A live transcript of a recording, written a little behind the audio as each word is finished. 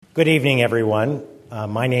Good evening, everyone.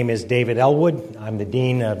 My name is David Elwood. I'm the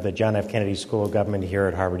Dean of the John F. Kennedy School of Government here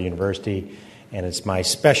at Harvard University, and it's my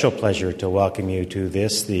special pleasure to welcome you to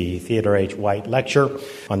this, the Theodore H. White Lecture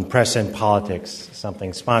on Press and Politics,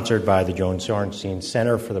 something sponsored by the Joan Shorenstein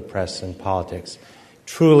Center for the Press and Politics.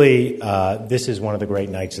 Truly, this is one of the great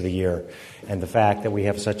nights of the year, and the fact that we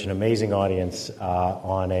have such an amazing audience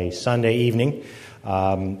on a Sunday evening,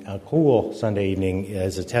 a cool Sunday evening,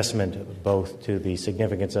 is a testament both to the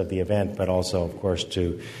significance of the event, but also, of course,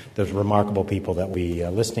 to the remarkable people that we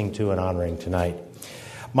are listening to and honoring tonight.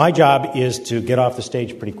 My job is to get off the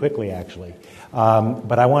stage pretty quickly, actually,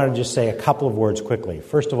 but I want to just say a couple of words quickly.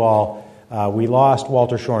 First of all, we lost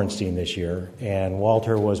Walter Shorenstein this year, and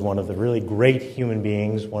Walter was one of the really great human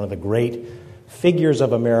beings, one of the great figures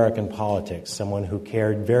of American politics, someone who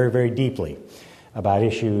cared very, very deeply about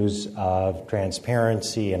issues of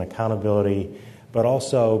transparency and accountability, but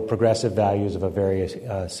also progressive values of a very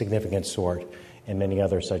significant sort, and many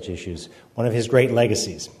other such issues. One of his great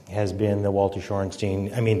legacies has been the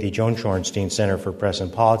the Joan Shorenstein Center for Press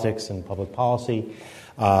and Politics and Public Policy,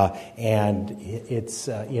 and it's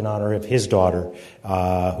in honor of his daughter,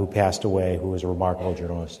 who passed away, who was a remarkable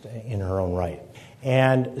journalist in her own right.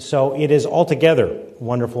 And so it is altogether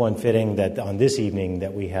wonderful and fitting that on this evening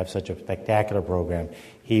that we have such a spectacular program.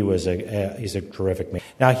 He's a terrific man.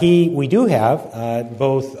 Now we do have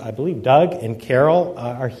both, I believe Doug and Carol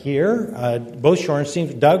are here, both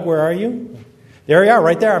Shorenstein. Doug, where are you? There you are,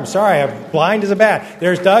 right there. I'm sorry, I'm blind as a bat.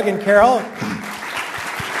 There's Doug and Carol.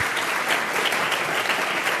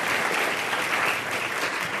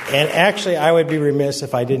 And actually, I would be remiss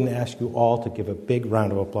if I didn't ask you all to give a big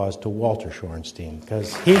round of applause to Walter Shorenstein,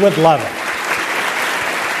 because he would love it.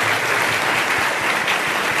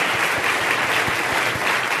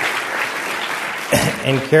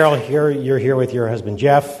 And Carol, you're here with your husband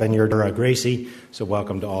Jeff and your daughter Gracie, so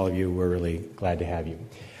welcome to all of you. We're really glad to have you.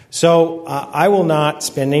 So I will not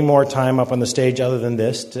spend any more time up on the stage other than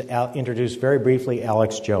this to introduce very briefly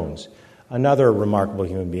Alex Jones, another remarkable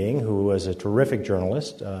human being who was a terrific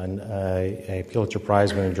journalist, a Pulitzer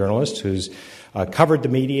Prize-winning journalist who's covered the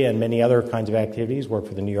media and many other kinds of activities, worked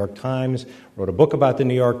for the New York Times, wrote a book about the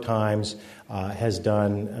New York Times, has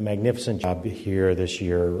done a magnificent job here this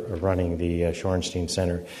year running the Shorenstein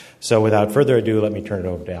Center. So without further ado, let me turn it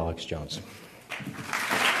over to Alex Jones.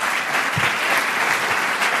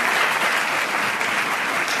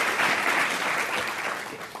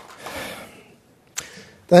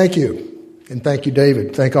 Thank you. And thank you,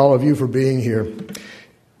 David. Thank all of you for being here.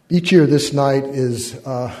 Each year, this night is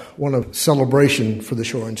one of celebration for the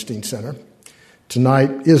Shorenstein Center.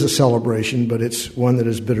 Tonight is a celebration, but it's one that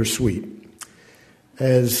is bittersweet.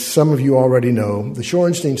 As some of you already know, the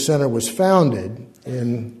Shorenstein Center was founded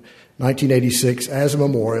in 1986 as a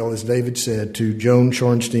memorial, as David said, to Joan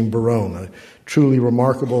Shorenstein Barone, a truly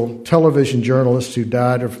remarkable television journalist who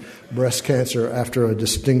died of breast cancer after a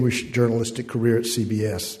distinguished journalistic career at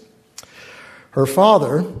CBS. Her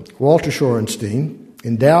father, Walter Shorenstein,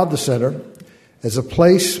 endowed the center as a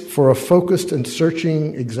place for a focused and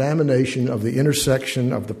searching examination of the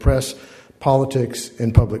intersection of the press, politics,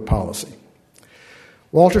 and public policy.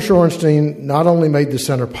 Walter Shorenstein not only made the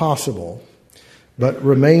center possible, but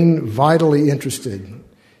remained vitally interested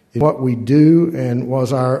in what we do and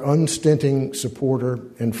was our unstinting supporter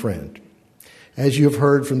and friend. As you have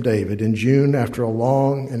heard from David, in June, after a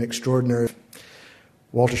long and extraordinary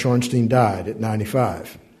Walter Shorenstein died at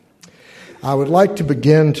 95. I would like to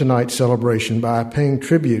begin tonight's celebration by paying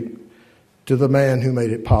tribute to the man who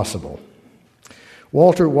made it possible.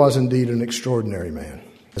 Walter was indeed an extraordinary man.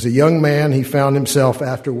 As a young man, he found himself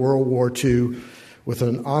after World War II with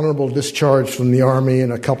an honorable discharge from the Army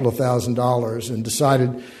and a couple of $1,000 and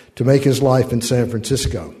decided to make his life in San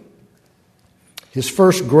Francisco. His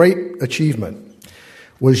first great achievement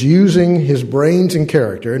was using his brains and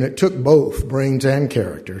character, and it took both brains and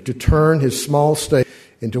character, to turn his small state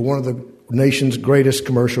into one of the nation's greatest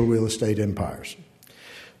commercial real estate empires.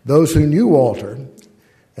 Those who knew Walter,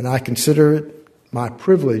 and I consider it my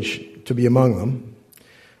privilege to be among them,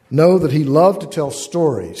 know that he loved to tell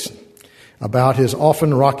stories about his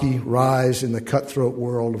often rocky rise in the cutthroat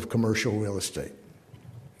world of commercial real estate.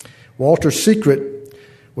 Walter's secret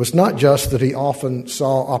was not just that he often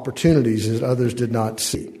saw opportunities that others did not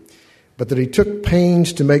see, but that he took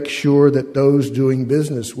pains to make sure that those doing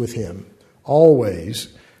business with him always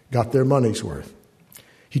got their money's worth.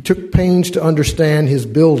 He took pains to understand his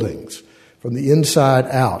buildings from the inside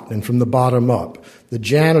out and from the bottom up, the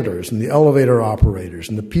janitors and the elevator operators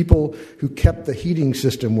and the people who kept the heating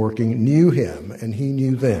system working knew him and he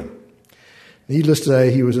knew them. Needless to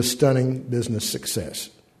say, he was a stunning business success.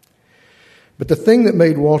 But the thing that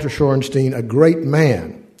made Walter Shorenstein a great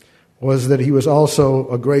man was that he was also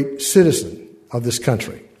a great citizen of this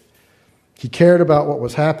country. He cared about what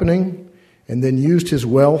was happening and then used his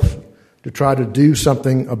wealth to try to do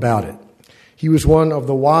something about it. He was one of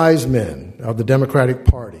the wise men of the Democratic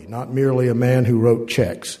Party, not merely a man who wrote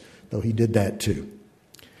checks, though he did that too.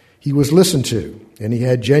 He was listened to, and he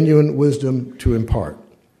had genuine wisdom to impart.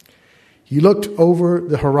 He looked over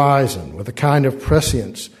the horizon with a kind of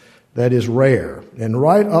prescience that is rare, and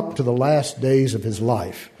right up to the last days of his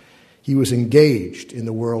life, he was engaged in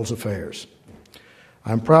the world's affairs.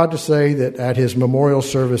 I'm proud to say that at his memorial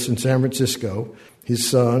service in San Francisco, his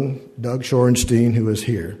son, Doug Shorenstein, who is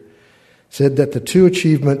here, said that the two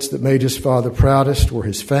achievements that made his father proudest were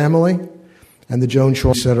his family and the Joan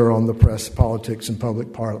Shorenstein Center on the Press, Politics, and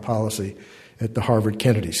Public Policy at the Harvard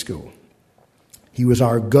Kennedy School. He was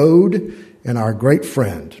our goad and our great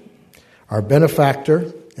friend, our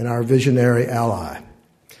benefactor and our visionary ally.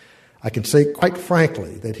 I can say quite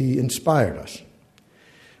frankly that he inspired us.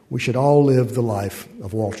 We should all live the life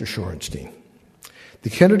of Walter Shorenstein. The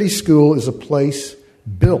Kennedy School is a place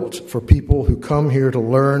built for people who come here to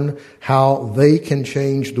learn how they can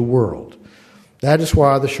change the world. That is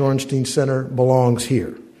why the Shorenstein Center belongs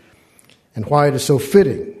here, and why it is so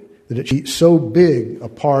fitting that it is so big a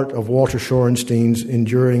part of Walter Shorenstein's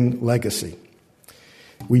enduring legacy.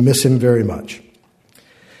 We miss him very much.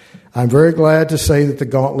 I'm very glad to say that the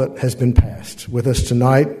gauntlet has been passed. With us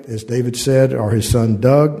tonight, as David said, are his son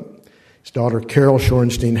Doug, his daughter Carol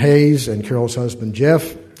Shorenstein Hayes, and Carol's husband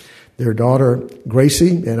Jeff, their daughter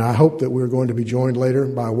Gracie, and I hope that we're going to be joined later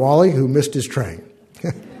by Wally, who missed his train.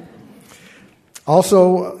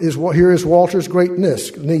 Also, here is Walter's great niece,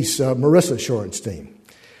 Marissa Shorenstein.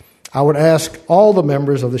 I would ask all the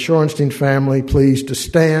members of the Shorenstein family please to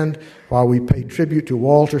stand while we pay tribute to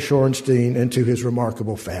Walter Shorenstein and to his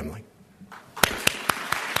remarkable family.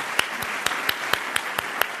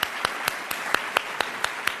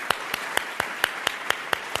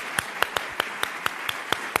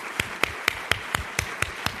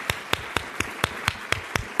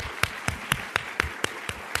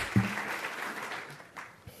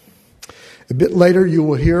 A bit later, you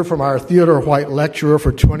will hear from our Theodore White lecturer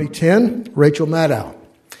for 2010, Rachel Maddow.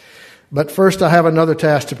 But first, I have another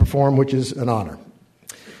task to perform, which is an honor.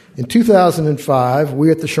 In 2005,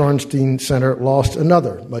 we at the Shorenstein Center lost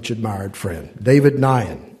another much-admired friend, David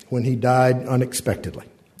Nyan, when he died unexpectedly.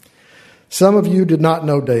 Some of you did not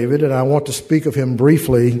know David, and I want to speak of him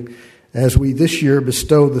briefly as we this year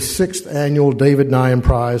bestow the 6th annual David Nyan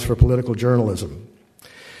Prize for Political Journalism.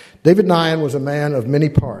 David Nyan was a man of many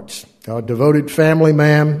parts, a devoted family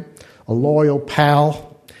man, a loyal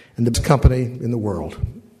pal, and the best company in the world.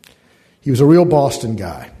 He was a real Boston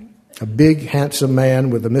guy, a big, handsome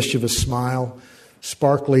man with a mischievous smile,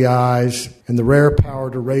 sparkly eyes, and the rare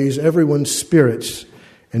power to raise everyone's spirits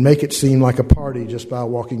and make it seem like a party just by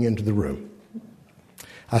walking into the room.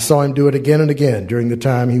 I saw him do it again and again during the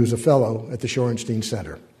time he was a fellow at the Shorenstein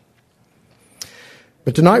Center.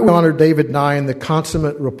 But tonight we honor David Nyan, the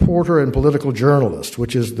consummate reporter and political journalist,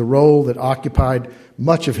 which is the role that occupied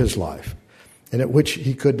much of his life and at which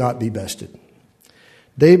he could not be bested.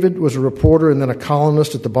 David was a reporter and then a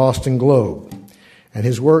columnist at the Boston Globe, and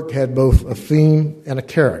his work had both a theme and a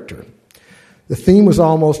character. The theme was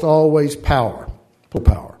almost always power,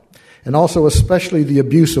 and also especially the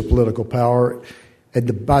abuse of political power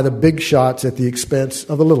by the big shots at the expense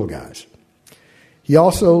of the little guys. He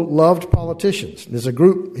also loved politicians. As a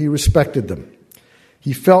group, he respected them.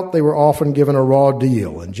 He felt they were often given a raw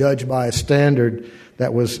deal and judged by a standard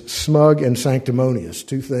that was smug and sanctimonious,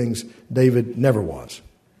 two things David never was.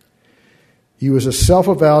 He was a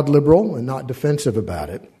self-avowed liberal and not defensive about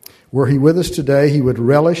it. Were he with us today, he would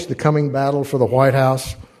relish the coming battle for the White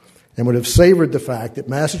House and would have savored the fact that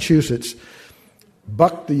Massachusetts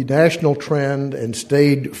bucked the national trend and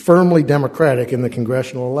stayed firmly Democratic in the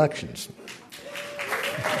congressional elections.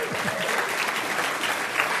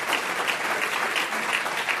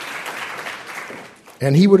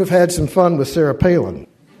 And he would have had some fun with Sarah Palin.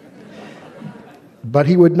 But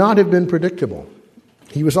he would not have been predictable.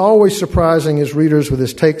 He was always surprising his readers with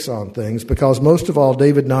his takes on things because most of all,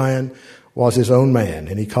 David Nyan was his own man,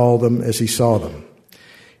 and he called them as he saw them.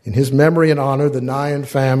 In his memory and honor, the Nyan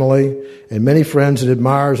family and many friends and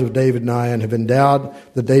admirers of David Nyan have endowed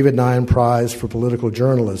the David Nyan Prize for Political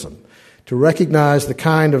Journalism to recognize the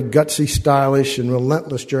kind of gutsy, stylish, and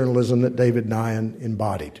relentless journalism that David Nyan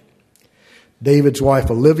embodied. David's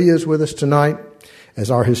wife Olivia is with us tonight,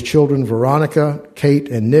 as are his children Veronica, Kate,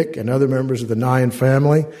 and Nick, and other members of the Nyan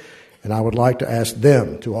family, and I would like to ask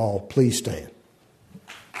them to all please stand.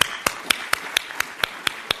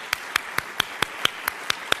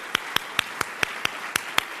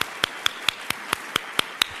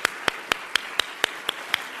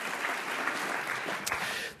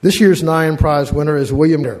 This year's Nyan Prize winner is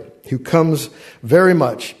William Grider, who comes very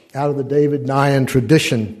much out of the David Nyan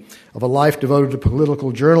tradition of a life devoted to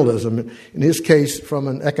political journalism, in his case from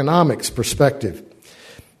an economics perspective.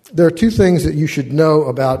 There are two things that you should know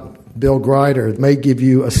about Bill Grider that may give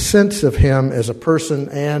you a sense of him as a person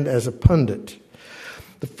and as a pundit.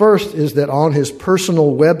 The first is that on his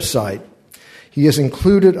personal website, he has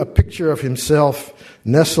included a picture of himself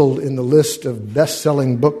nestled in the list of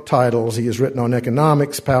best-selling book titles he has written on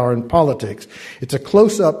economics, power, and politics. It's a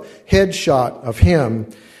close-up headshot of him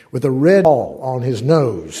with a red ball on his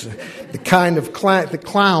nose, the kind of the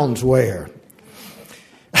clowns wear.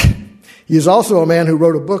 He is also a man who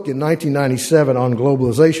wrote a book in 1997 on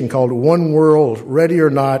globalization called One World, Ready or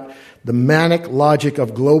Not, The Manic Logic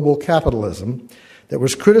of Global Capitalism, that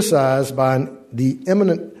was criticized by the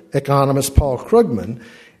eminent economist Paul Krugman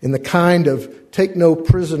in the kind of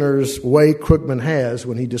take-no-prisoners way Krugman has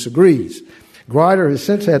when he disagrees. Grider has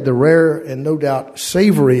since had the rare and no doubt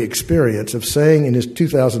savory experience of saying in his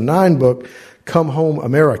 2009 book, Come Home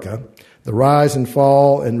America, The Rise and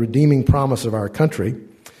Fall and Redeeming Promise of Our Country,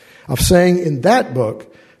 of saying in that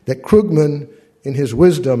book that Krugman, in his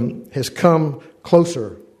wisdom, has come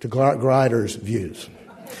closer to Grider's views.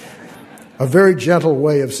 A very gentle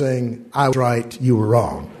way of saying, I was right, you were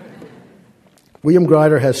wrong. William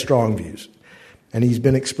Grider has strong views, and he's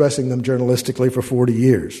been expressing them journalistically for 40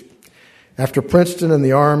 years. After Princeton and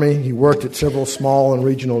the Army, he worked at several small and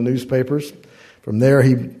regional newspapers. From there,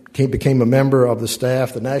 he became a member of the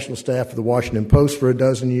staff, the national staff of the Washington Post for a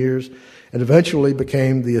dozen years, and eventually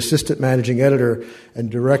became the assistant managing editor and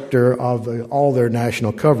director of all their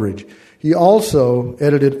national coverage. He also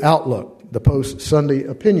edited Outlook, the Post's Sunday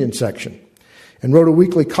opinion section, and wrote a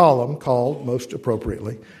weekly column called, most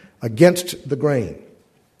appropriately, Against the Grain.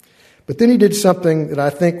 But then he did something that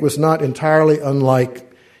I think was not entirely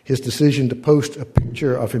unlike his decision to post a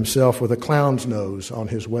picture of himself with a clown's nose on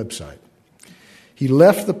his website. He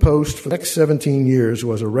left the Post for the next 17 years,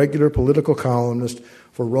 was a regular political columnist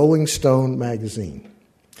for Rolling Stone magazine.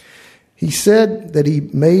 He said that he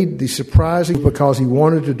made the surprising because he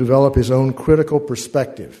wanted to develop his own critical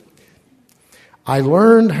perspective. I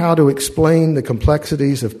learned how to explain the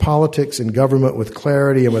complexities of politics and government with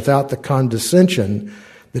clarity and without the condescension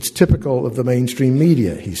that's typical of the mainstream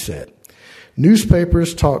media, he said.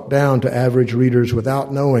 Newspapers talk down to average readers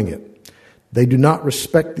without knowing it. They do not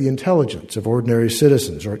respect the intelligence of ordinary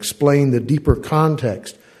citizens or explain the deeper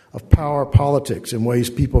context of power politics in ways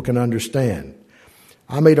people can understand.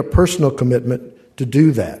 I made a personal commitment to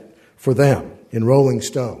do that for them in Rolling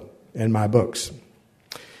Stone and my books.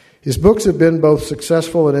 His books have been both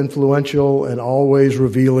successful and influential and always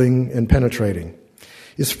revealing and penetrating.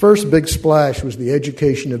 His first big splash was The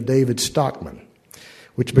Education of David Stockman,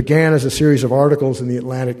 which began as a series of articles in the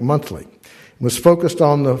Atlantic Monthly and was focused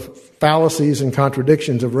on the fallacies and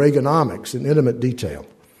contradictions of Reaganomics in intimate detail.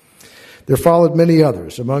 There followed many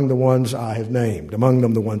others, among them the ones I have named.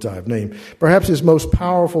 Perhaps his most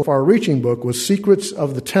powerful, far-reaching book was Secrets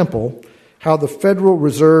of the Temple, How the Federal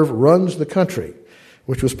Reserve Runs the Country,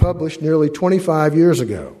 which was published nearly 25 years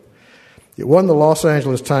ago. It won the Los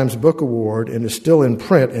Angeles Times Book Award and is still in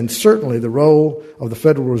print, and certainly the role of the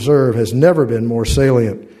Federal Reserve has never been more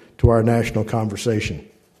salient to our national conversation.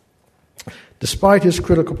 Despite his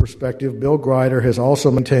critical perspective, Bill Grider has also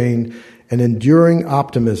maintained an enduring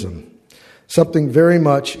optimism, something very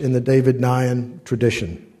much in the David Nyan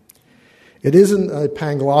tradition. It isn't a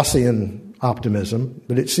Panglossian optimism,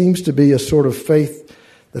 but it seems to be a sort of faith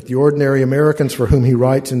that the ordinary Americans for whom he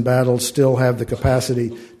writes and battles still have the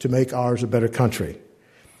capacity to make ours a better country,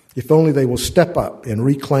 if only they will step up and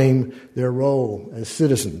reclaim their role as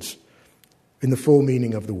citizens in the full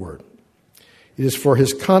meaning of the word. It is for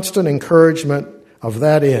his constant encouragement of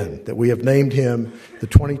that end that we have named him the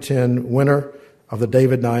 2010 winner of the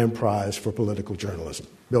David Nyan Prize for Political Journalism.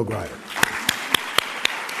 Bill Grider.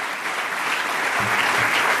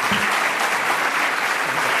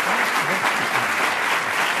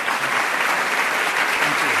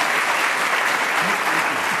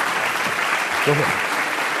 Go ahead.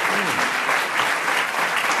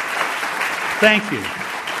 Thank you.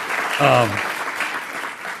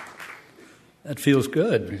 That feels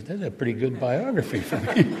good. That's a pretty good biography for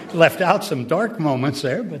me. Left out some dark moments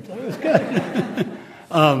there, but that was good.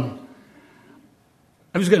 I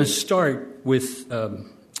was going to start with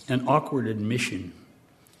an awkward admission,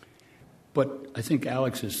 but I think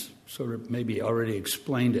Alex has sort of maybe already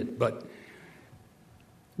explained it. But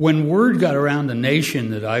when word got around the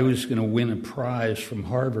nation that I was going to win a prize from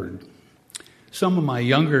Harvard, some of my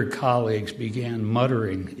younger colleagues began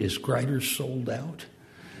muttering, "Is Grider sold out?"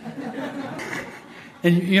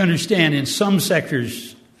 And you understand, in some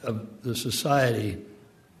sectors of the society,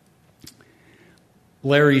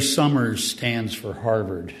 Larry Summers stands for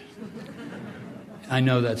Harvard. I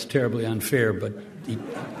know that's terribly unfair, but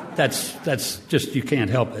that's just, you can't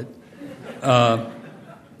help it.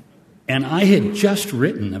 And I had just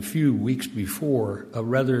written a few weeks before a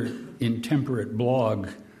rather intemperate blog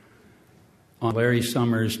on Larry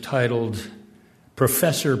Summers titled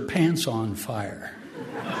Professor Pants on Fire,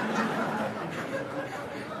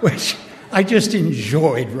 which I just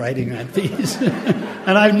enjoyed writing that piece.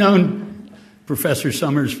 And I've known Professor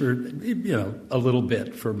Summers for, a little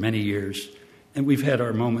bit for many years, and we've had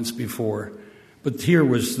our moments before. But here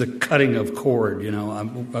was the cutting of cord,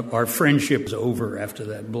 our friendship was over after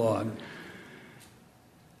that blog.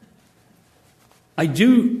 I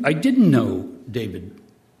didn't know David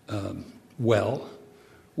well.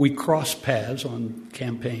 We crossed paths on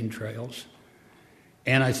campaign trails.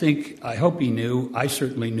 And I hope he knew, I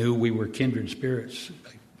certainly knew we were kindred spirits,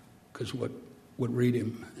 because what would read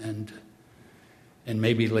him and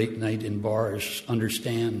maybe late night in bars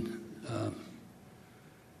understand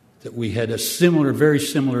that we had a very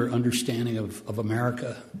similar understanding of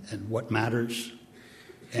America and what matters,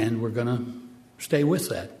 and we're going to stay with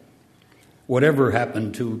that, whatever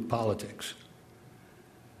happened to politics.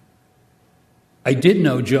 I did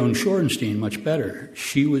know Joan Shorenstein much better.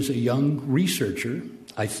 She was a young researcher,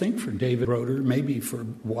 I think for David Roeder, maybe for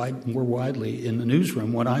more widely in the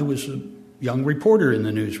newsroom, when I was a young reporter in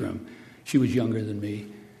the newsroom. She was younger than me.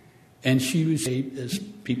 And she was, as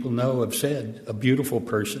people know, have said, a beautiful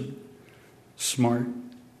person, smart,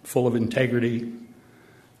 full of integrity,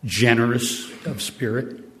 generous of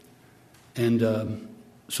spirit. And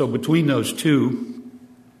so between those two,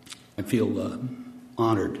 I feel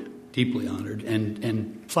honored, deeply honored,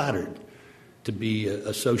 and flattered to be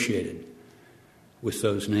associated with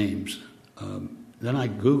those names. Then I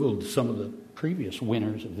Googled some of the previous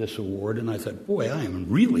winners of this award, and I thought, boy, I am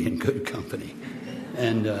really in good company.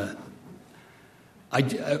 And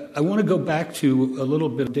I want to go back to a little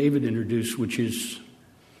bit David introduced, which is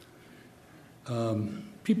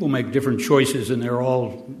people make different choices, and they're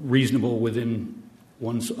all reasonable within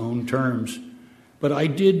one's own terms. But I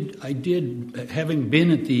did, having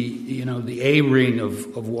been at the A-ring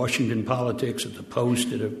of Washington politics, at the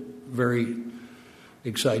Post at a very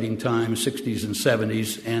exciting time, 60s and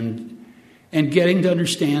 70s, and getting to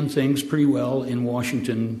understand things pretty well in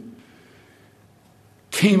Washington,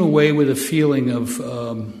 came away with a feeling of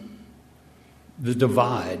the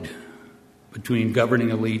divide between governing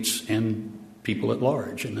elites and people at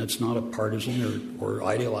large. And that's not a partisan or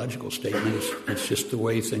ideological statement. It's just the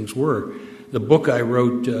way things were. The book I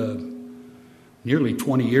wrote nearly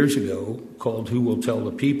 20 years ago, called Who Will Tell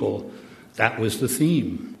the People, that was the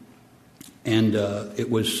theme. And it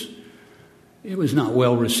was not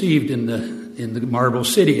well received in the Marble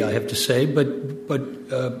City, I have to say, but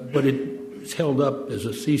it's held up as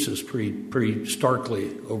a thesis pretty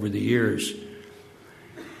starkly over the years.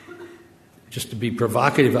 Just to be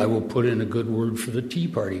provocative, I will put in a good word for the Tea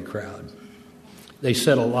Party crowd. They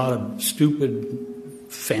said a lot of stupid,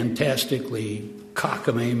 fantastically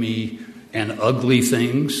cockamamie and ugly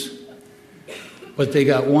things, but they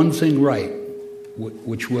got one thing right,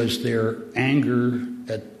 which was their anger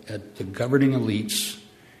at the governing elites,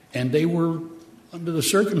 and they were, under the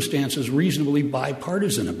circumstances, reasonably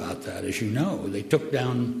bipartisan about that, as you know. They took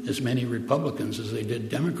down as many Republicans as they did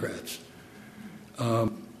Democrats.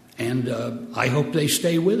 And I hope they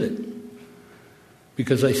stay with it,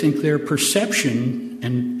 because I think their perception,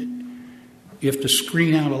 and you have to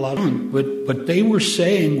screen out a lot of them, but they were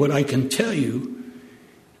saying what I can tell you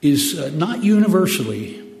is not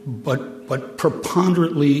universally, but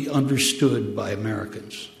preponderantly understood by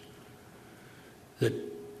Americans. That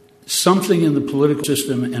something in the political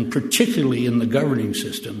system, and particularly in the governing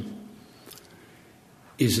system,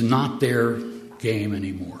 is not their game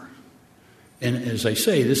anymore. And as I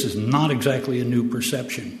say, this is not exactly a new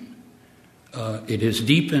perception. It has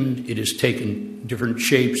deepened, it has taken different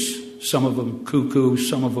shapes, some of them cuckoo,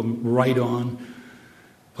 some of them right on.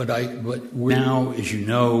 But we're now, as you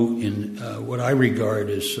know, in what I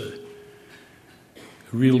regard as a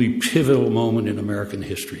really pivotal moment in American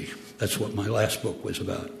history. That's what my last book was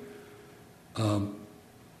about.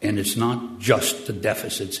 And it's not just the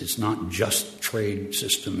deficits, it's not just trade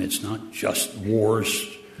system, it's not just wars.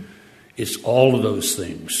 It's all of those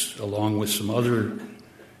things, along with some other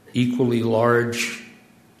equally large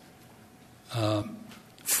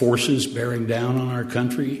forces bearing down on our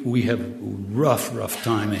country. We have a rough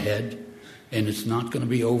time ahead, and it's not going to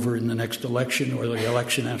be over in the next election or the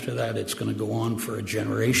election after that. It's going to go on for a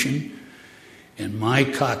generation. And my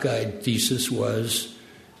cockeyed thesis was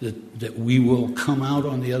that we will come out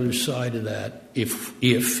on the other side of that if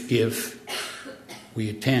we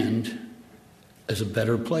attend as a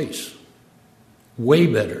better place, way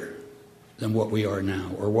better than what we are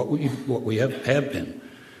now or what we have been.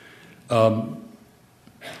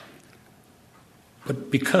 But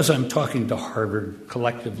because I'm talking to Harvard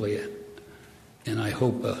collectively, in I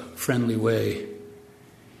hope a friendly way,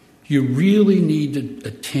 you really need to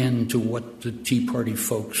attend to what the Tea Party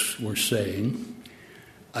folks were saying.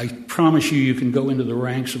 I promise you can go into the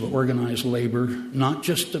ranks of organized labor, not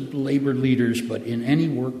just of labor leaders, but in any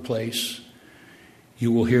workplace,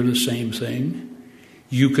 you will hear the same thing.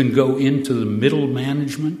 You can go into the middle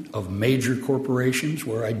management of major corporations,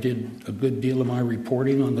 where I did a good deal of my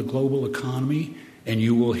reporting on the global economy, and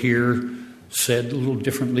you will hear said a little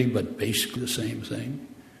differently, but basically the same thing.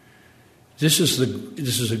 This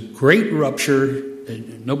is a great rupture.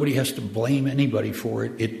 Nobody has to blame anybody for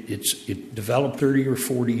it. It developed 30 or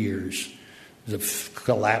 40 years. The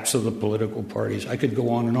collapse of the political parties. I could go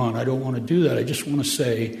on and on. I don't want to do that. I just want to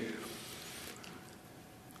say,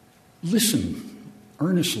 listen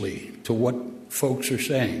earnestly to what folks are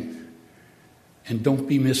saying, and don't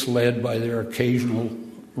be misled by their occasional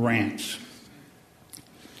rants.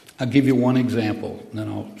 I'll give you one example, and then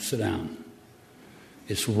I'll sit down.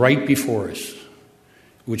 It's right before us,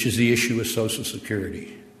 which is the issue of Social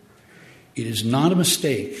Security. It is not a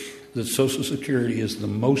mistake that Social Security is the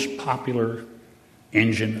most popular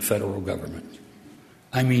engine of federal government.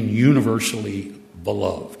 I mean, universally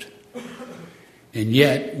beloved. And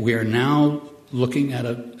yet, we are now looking at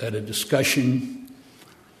a discussion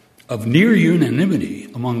of near unanimity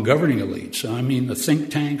among governing elites. I mean, the think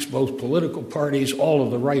tanks, both political parties, all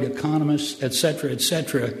of the right economists, et cetera,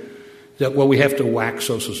 that, well, we have to whack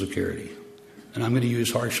Social Security. And I'm going to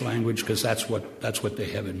use harsh language because that's what they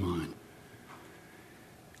have in mind.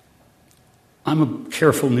 I'm a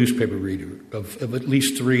careful newspaper reader of at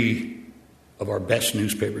least three of our best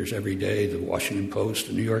newspapers every day, the Washington Post,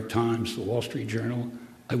 the New York Times, the Wall Street Journal.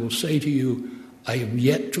 I will say to you, I have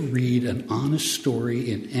yet to read an honest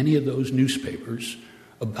story in any of those newspapers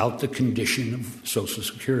about the condition of Social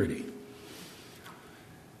Security.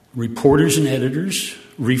 Reporters and editors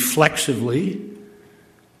reflexively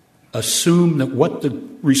assume that what the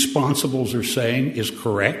responsibles are saying is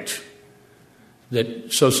correct,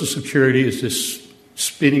 that Social Security is this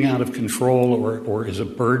spinning out of control or is a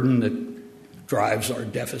burden that drives our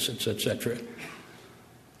deficits, etc.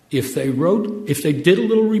 If they did a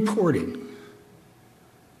little reporting,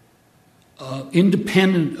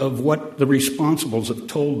 independent of what the responsibles have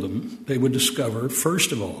told them, they would discover,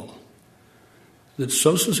 first of all, that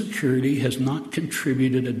Social Security has not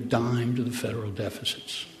contributed a dime to the federal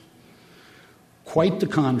deficits. Quite the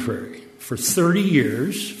contrary. For 30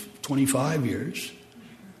 years, 25 years,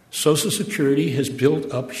 Social Security has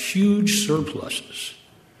built up huge surpluses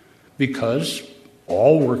because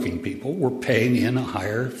all working people were paying in a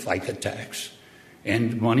higher FICA tax,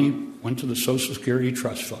 and money went to the Social Security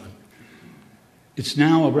Trust Fund. It's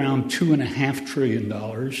now around $2.5 trillion.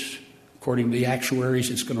 According to the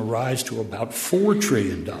actuaries, it's going to rise to about $4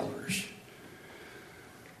 trillion.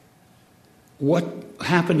 What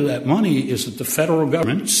happened to that money is that the federal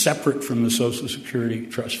government, separate from the Social Security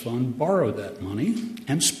Trust Fund, borrowed that money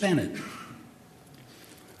and spent it.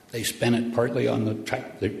 They spent it partly on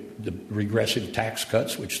the regressive tax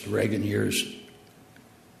cuts, which the Reagan years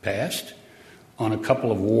passed, on a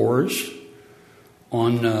couple of wars,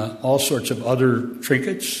 on all sorts of other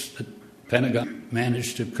trinkets that the Pentagon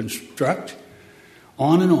managed to construct,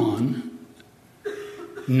 on and on.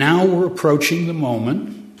 Now we're approaching the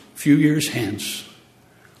moment, a few years hence,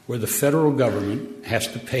 where the federal government has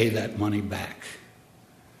to pay that money back.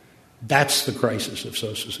 That's the crisis of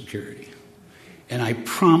Social Security. And I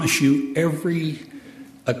promise you, every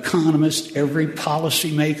economist, every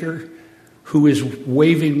policymaker who is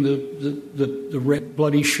waving the red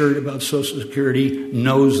bloody shirt about Social Security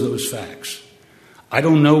knows those facts. I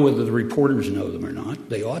don't know whether the reporters know them or not.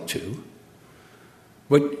 They ought to.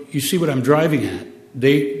 But you see what I'm driving at.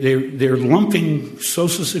 They're lumping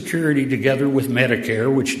Social Security together with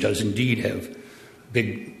Medicare, which does indeed have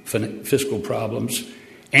big fiscal problems,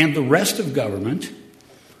 and the rest of government,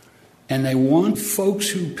 and they want folks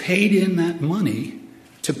who paid in that money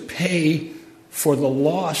to pay for the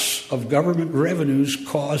loss of government revenues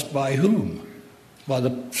caused by whom? By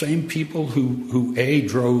the same people who A,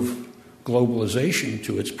 drove globalization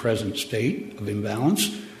to its present state of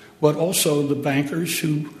imbalance, but also the bankers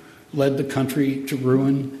who led the country to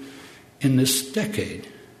ruin in this decade.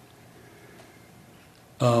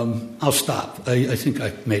 I'll stop. I think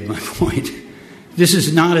I've made my point. This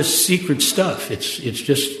is not a secret stuff. It's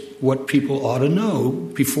just what people ought to know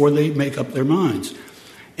before they make up their minds.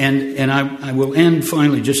 And I will end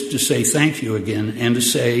finally just to say thank you again and to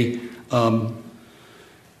say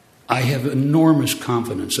I have enormous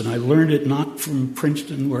confidence, and I learned it not from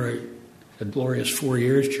Princeton where I had glorious 4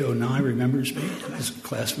 years. Joe Nye remembers me as a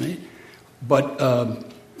classmate. But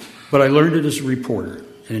I learned it as a reporter,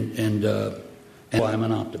 and I'm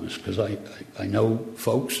an optimist because I know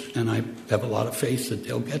folks, and I have a lot of faith that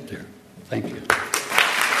they'll get there. Thank you.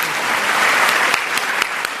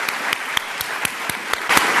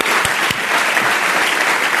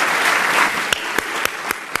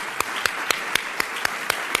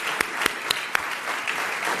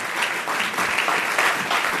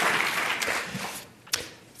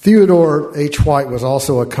 Theodore H. White was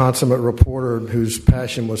also a consummate reporter whose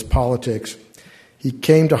passion was politics. He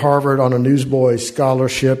came to Harvard on a newsboy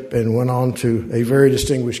scholarship and went on to a very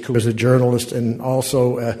distinguished career as a journalist and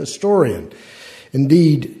also a historian.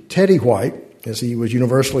 Indeed, Teddy White, as he was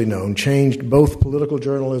universally known, changed both political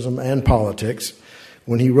journalism and politics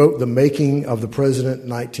when he wrote The Making of the President in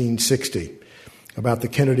 1960 about the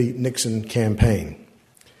Kennedy-Nixon campaign.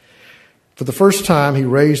 For the first time, he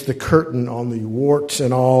raised the curtain on the warts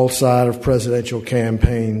and all side of presidential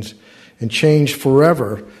campaigns and changed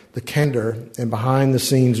forever the candor and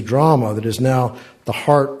behind-the-scenes drama that is now the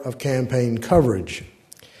heart of campaign coverage.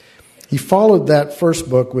 He followed that first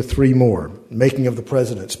book with three more, Making of the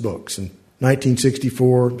President's books, in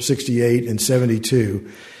 1964, 68, and 72.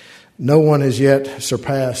 No one has yet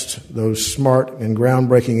surpassed those smart and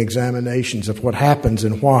groundbreaking examinations of what happens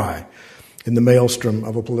and why in the maelstrom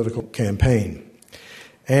of a political campaign.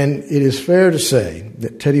 And it is fair to say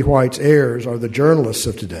that Teddy White's heirs are the journalists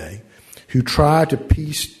of today who try to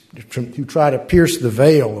pierce the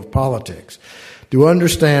veil of politics, to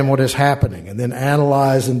understand what is happening, and then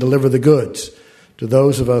analyze and deliver the goods to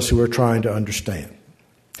those of us who are trying to understand.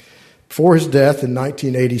 Before his death in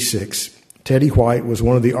 1986, Teddy White was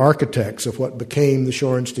one of the architects of what became the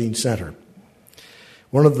Shorenstein Center.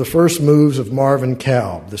 One of the first moves of Marvin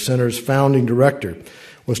Kalb, the center's founding director,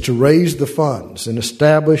 was to raise the funds and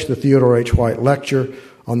establish the Theodore H. White Lecture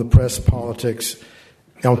on the press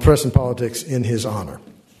and politics in his honor.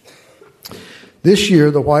 This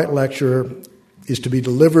year, the White Lecture is to be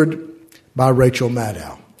delivered by Rachel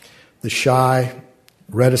Maddow, the shy,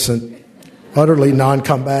 reticent, utterly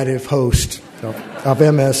non-combative host of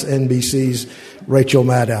MSNBC's Rachel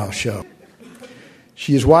Maddow show.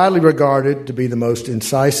 She is widely regarded to be the most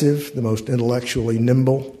incisive, the most intellectually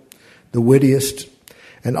nimble, the wittiest,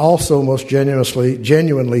 and also most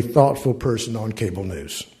genuinely thoughtful person on cable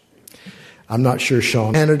news. I'm not sure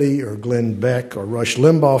Sean Hannity or Glenn Beck or Rush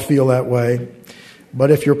Limbaugh feel that way, but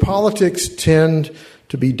if your politics tend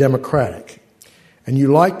to be democratic and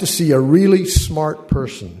you like to see a really smart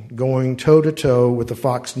person going toe-to-toe with the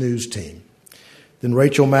Fox News team, then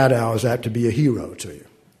Rachel Maddow is apt to be a hero to you.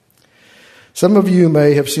 Some of you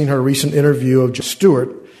may have seen her recent interview of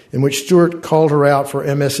Stewart, in which Stewart called her out for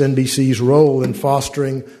MSNBC's role in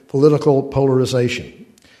fostering political polarization.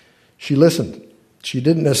 She listened. She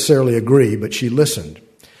didn't necessarily agree, but she listened.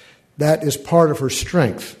 That is part of her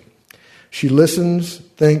strength. She listens,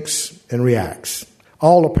 thinks, and reacts,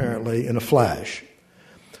 all apparently in a flash.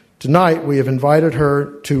 Tonight, we have invited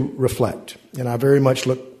her to reflect, and I very much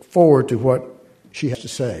look forward to what she has to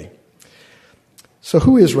say. So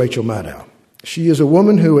who is Rachel Maddow? She is a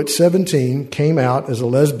woman who at 17 came out as a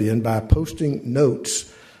lesbian by posting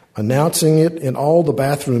notes announcing it in all the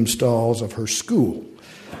bathroom stalls of her school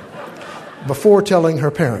before telling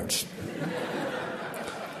her parents.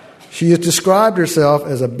 She has described herself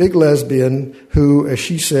as a big lesbian who, as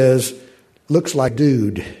she says, looks like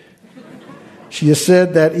dude. She has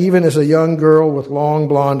said that even as a young girl with long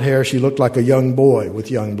blonde hair, she looked like a young boy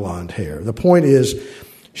with young blonde hair. The point is,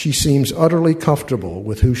 she seems utterly comfortable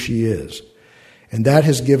with who she is. And that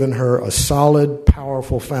has given her a solid,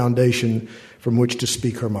 powerful foundation from which to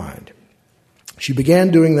speak her mind. She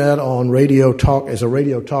began doing that on radio talk as a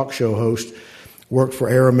radio talk show host, worked for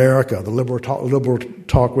Air America, the liberal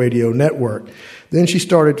talk radio network. Then she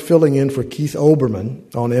started filling in for Keith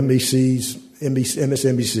Olbermann on MSNBC.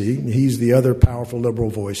 He's the other powerful liberal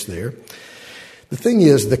voice there. The thing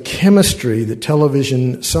is, the chemistry that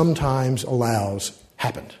television sometimes allows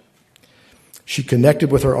happened. She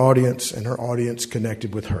connected with her audience, and her audience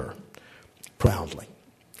connected with her profoundly.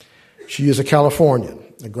 She is a Californian,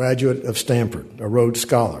 a graduate of Stanford, a Rhodes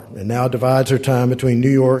Scholar, and now divides her time between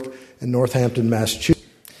New York and Northampton, Massachusetts.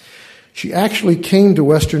 She actually came to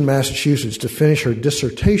Western Massachusetts to finish her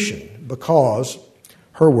dissertation because,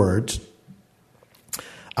 her words,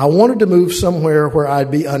 I wanted to move somewhere where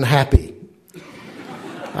I'd be unhappy.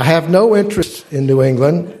 I have no interest in New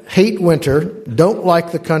England, hate winter, don't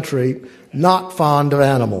like the country, not fond of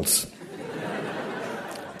animals.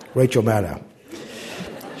 Rachel Maddow.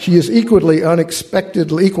 She is equally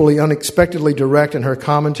unexpectedly direct in her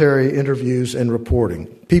commentary, interviews, and reporting.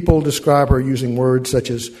 People describe her using words such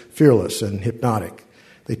as fearless and hypnotic.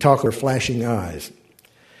 They talk her flashing eyes.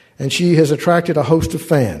 And she has attracted a host of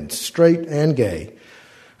fans, straight and gay,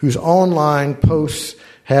 whose online posts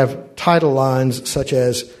have title lines such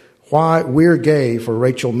as, "Why We're Gay for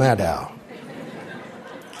Rachel Maddow."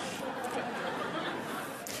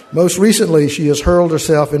 Most recently, she has hurled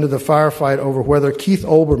herself into the firefight over whether Keith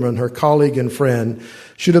Olbermann, her colleague and friend,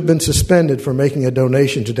 should have been suspended for making a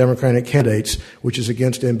donation to Democratic candidates, which is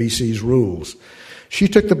against NBC's rules. She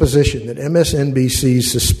took the position that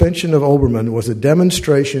MSNBC's suspension of Olbermann was a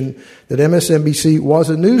demonstration that MSNBC was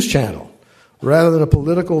a news channel rather than a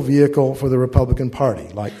political vehicle for the Republican Party,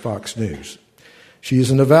 like Fox News. She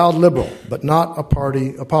is an avowed liberal, but not a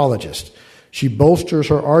party apologist. She bolsters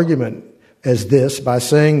her argument as this by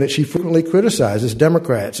saying that she frequently criticizes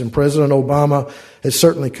Democrats, and President Obama has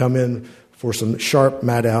certainly come in for some sharp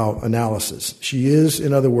Maddow analysis. She is,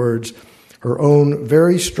 in other words, her own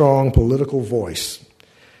very strong political voice,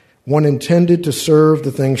 one intended to serve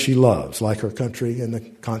the things she loves, like her country and the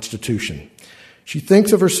Constitution. She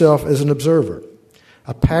thinks of herself as an observer,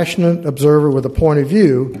 a passionate observer with a point of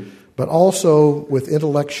view, but also with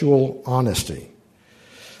intellectual honesty.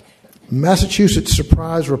 Massachusetts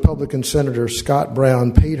Surprise Republican Senator Scott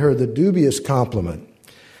Brown paid her the dubious compliment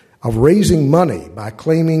of raising money by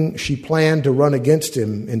claiming she planned to run against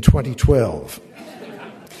him in 2012.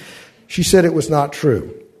 She said it was not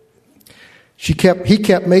true. He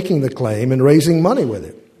kept making the claim and raising money with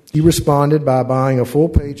it. He responded by buying a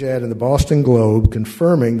full-page ad in the Boston Globe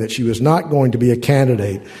confirming that she was not going to be a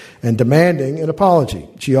candidate and demanding an apology.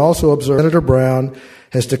 She also observed Senator Brown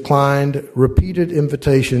has declined repeated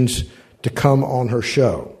invitations to come on her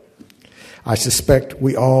show. I suspect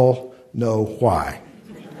we all know why.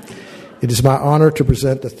 It is my honor to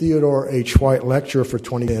present the Theodore H. White Lecture for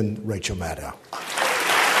 2010, Rachel Maddow.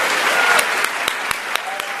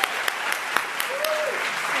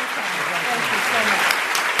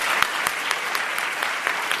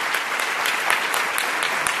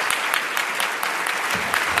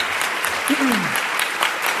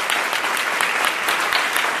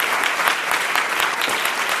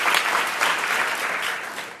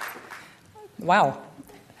 Wow.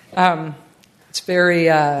 It's very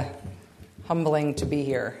humbling to be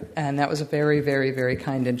here, and that was a very, very, very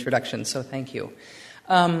kind introduction, so thank you.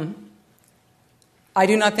 I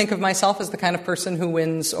do not think of myself as the kind of person who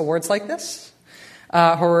wins awards like this,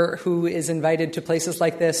 or who is invited to places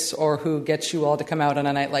like this, or who gets you all to come out on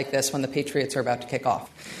a night like this when the Patriots are about to kick off.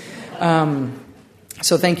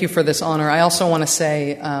 So thank you for this honor. I also want to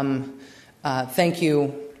say thank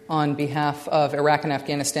you on behalf of Iraq and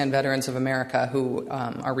Afghanistan Veterans of America who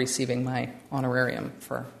are receiving my honorarium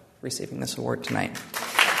for receiving this award tonight.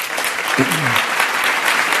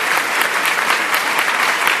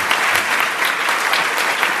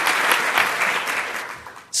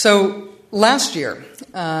 So last year,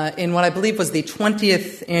 in what I believe was the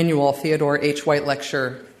 20th annual Theodore H. White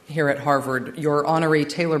Lecture here at Harvard, your honoree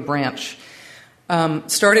Taylor Branch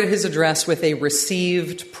started his address with a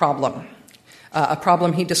received problem. A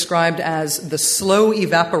problem he described as the slow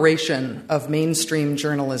evaporation of mainstream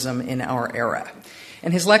journalism in our era.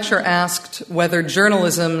 And his lecture asked whether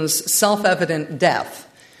journalism's self-evident death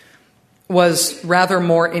was rather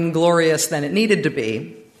more inglorious than it needed to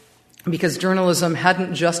be, because journalism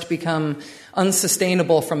hadn't just become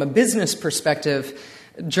unsustainable from a business perspective,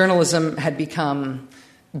 journalism had become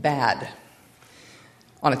bad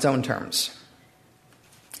on its own terms.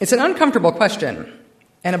 It's an uncomfortable question,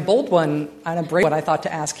 and a bold one, and a brave one I thought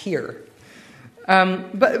to ask here.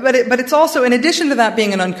 But it's also, in addition to that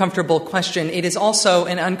being an uncomfortable question, it is also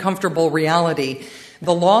an uncomfortable reality.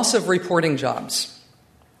 The loss of reporting jobs,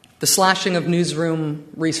 the slashing of newsroom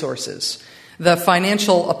resources, the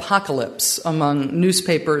financial apocalypse among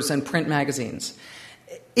newspapers and print magazines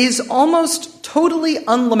is almost totally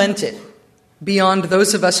unlamented beyond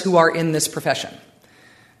those of us who are in this profession.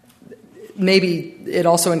 Maybe it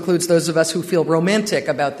also includes those of us who feel romantic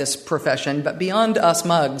about this profession, but beyond us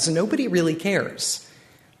mugs, nobody really cares.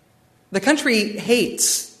 The country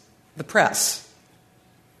hates the press.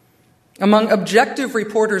 Among objective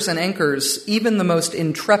reporters and anchors, even the most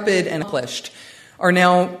intrepid and accomplished are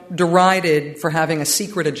now derided for having a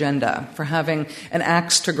secret agenda, for having an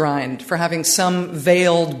axe to grind, for having some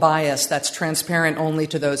veiled bias that's transparent only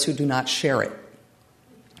to those who do not share it.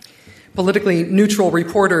 Politically neutral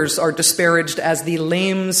reporters are disparaged as the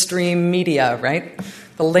lamestream media, right?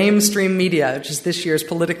 the lamestream media, which is this year's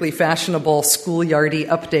politically fashionable schoolyardy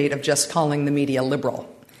update of just calling the media liberal.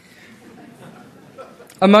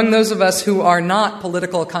 Among those of us who are not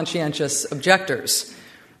political conscientious objectors,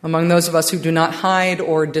 among those of us who do not hide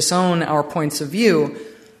or disown our points of view,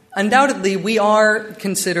 undoubtedly we are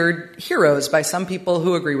considered heroes by some people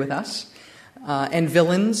who agree with us, and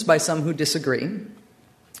villains by some who disagree.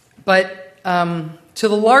 But to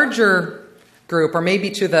the larger group, or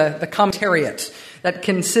maybe to the commentariat that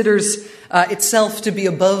considers itself to be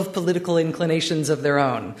above political inclinations of their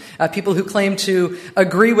own, people who claim to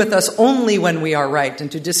agree with us only when we are right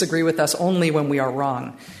and to disagree with us only when we are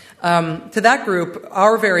wrong. To that group,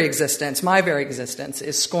 our very existence, my very existence,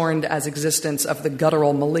 is scorned as existence of the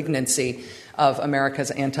guttural malignancy of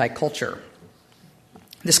America's anti-culture.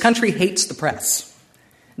 This country hates the press.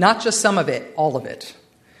 Not just some of it, all of it.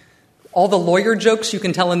 All the lawyer jokes you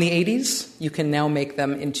can tell in the 80s, you can now make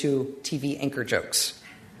them into TV anchor jokes.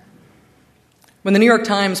 When the New York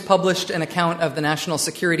Times published an account of the National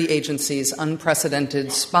Security Agency's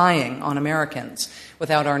unprecedented spying on Americans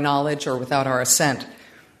without our knowledge or without our assent,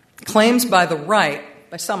 claims by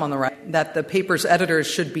some on the right, that the paper's editors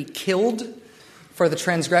should be killed for the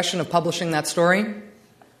transgression of publishing that story,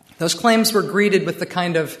 those claims were greeted with the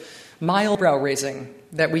kind of mild brow-raising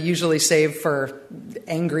that we usually save for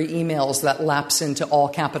angry emails that lapse into all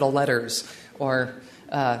capital letters or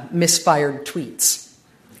misfired tweets.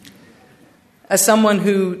 As someone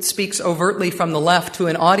who speaks overtly from the left to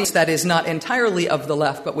an audience that is not entirely of the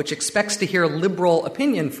left, but which expects to hear liberal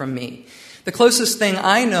opinion from me, the closest thing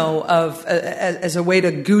I know of as a way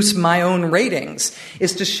to goose my own ratings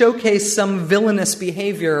is to showcase some villainous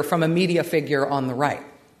behavior from a media figure on the right.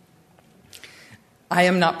 I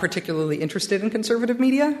am not particularly interested in conservative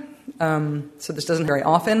media, so this doesn't very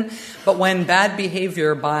often. But when bad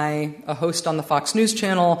behavior by a host on the Fox News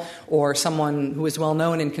channel or someone who is well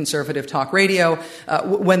known in conservative talk radio,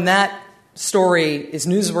 when that story is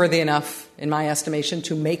newsworthy enough, in my estimation,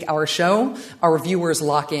 to make our show, our viewers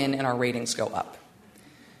lock in and our ratings go up.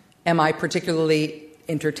 Am I particularly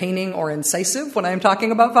entertaining or incisive when I'm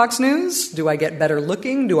talking about Fox News? Do I get better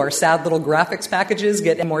looking? Do our sad little graphics packages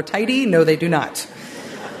get more tidy? No, they do not.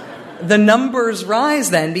 The numbers rise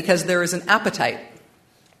then because there is an appetite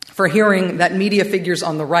for hearing that media figures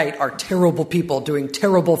on the right are terrible people doing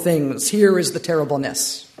terrible things. Here is the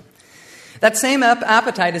terribleness. That same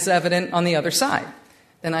appetite is evident on the other side.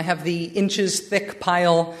 Then I have the inches-thick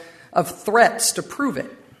pile of threats to prove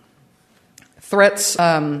it. Threats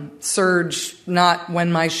surge not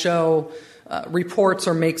when my show reports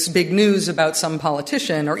or makes big news about some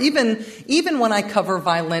politician, or even when I cover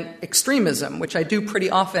violent extremism, which I do pretty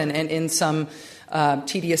often and in some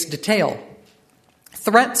tedious detail.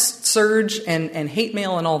 Threats surge and hate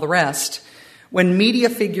mail and all the rest when media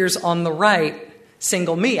figures on the right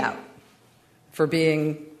single me out for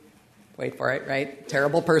being, wait for it, right?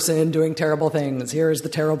 Terrible person doing terrible things. Here is the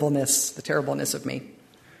terribleness of me.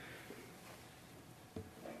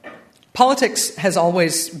 Politics has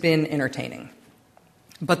always been entertaining,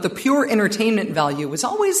 but the pure entertainment value was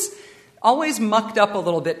always mucked up a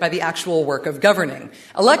little bit by the actual work of governing.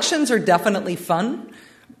 Elections are definitely fun,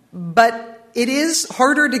 but it is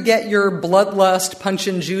harder to get your bloodlust Punch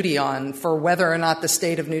and Judy on for whether or not the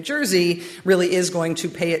state of New Jersey really is going to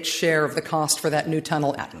pay its share of the cost for that new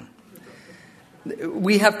tunnel atom.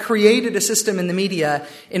 We have created a system in the media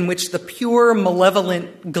in which the pure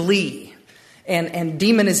malevolent glee and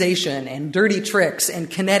demonization and dirty tricks and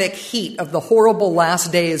kinetic heat of the horrible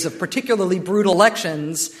last days of particularly brutal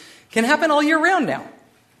elections can happen all year round now.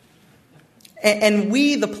 And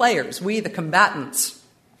we, the players, we, the combatants,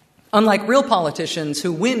 unlike real politicians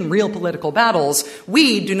who win real political battles,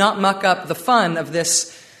 we do not muck up the fun of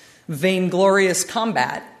this vainglorious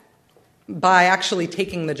combat by actually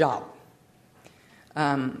taking the job,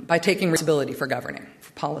 by taking responsibility for governing,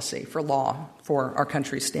 for policy, for law, for our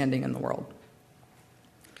country's standing in the world.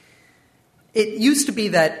 It used to be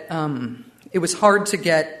that it was hard to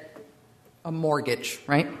get a mortgage,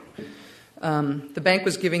 right? The bank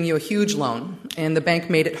was giving you a huge loan, and the bank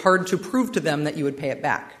made it hard to prove to them that you would pay it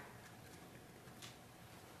back.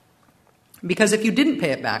 Because if you didn't pay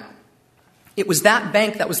it back, it was that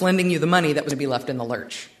bank that was lending you the money that was going to be left in the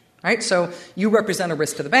lurch, right? So you represent a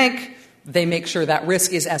risk to the bank. They make sure that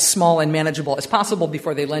risk is as small and manageable as possible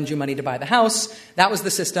before they lend you money to buy the house. That was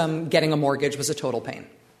the system. Getting a mortgage was a total pain.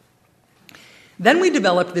 Then we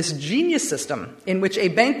developed this genius system in which a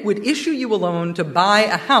bank would issue you a loan to buy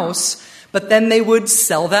a house, but then they would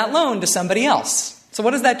sell that loan to somebody else. So what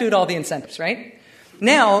does that do to all the incentives, right?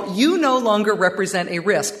 Now, you no longer represent a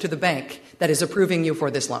risk to the bank that is approving you for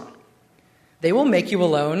this loan. They will make you a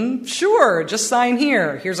loan. Sure, just sign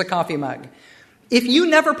here. Here's a coffee mug. If you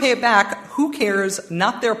never pay it back, who cares?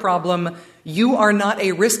 Not their problem. You are not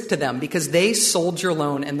a risk to them because they sold your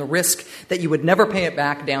loan and the risk that you would never pay it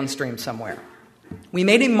back downstream somewhere. We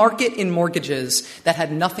made a market in mortgages that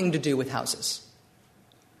had nothing to do with houses.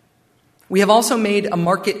 We have also made a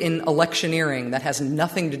market in electioneering that has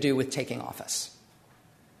nothing to do with taking office.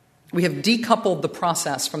 We have decoupled the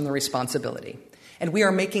process from the responsibility, and we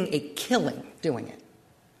are making a killing doing it.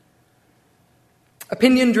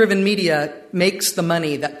 Opinion-driven media makes the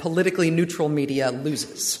money that politically neutral media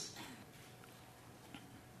loses.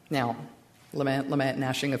 Now, lament,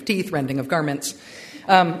 gnashing of teeth, rending of garments.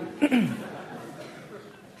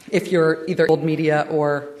 If you're either old media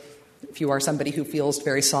or if you are somebody who feels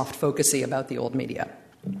very soft-focusy about the old media,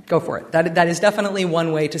 go for it. That is definitely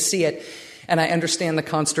one way to see it, and I understand the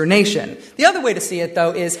consternation. The other way to see it,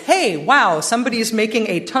 though, is, hey, wow, somebody's making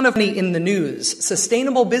a ton of money in the news.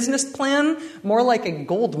 Sustainable business plan, more like a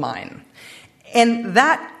gold mine. And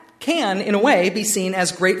that can, in a way, be seen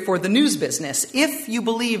as great for the news business if you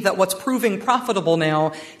believe that what's proving profitable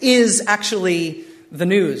now is actually the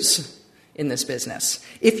news in this business,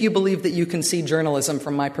 if you believe that you can see journalism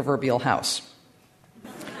from my proverbial house.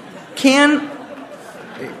 Can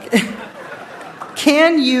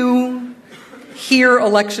you hear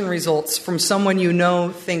election results from someone you know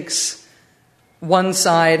thinks one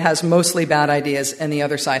side has mostly bad ideas and the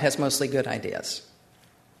other side has mostly good ideas?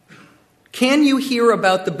 Can you hear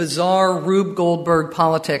about the bizarre Rube Goldberg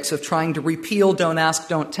politics of trying to repeal Don't Ask,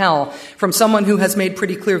 Don't Tell from someone who has made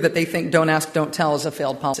pretty clear that they think Don't Ask, Don't Tell is a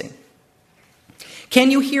failed policy? Can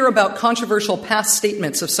you hear about controversial past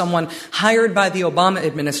statements of someone hired by the Obama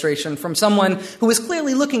administration from someone who is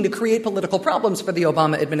clearly looking to create political problems for the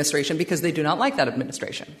Obama administration because they do not like that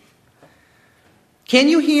administration? Can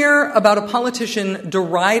you hear about a politician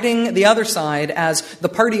deriding the other side as the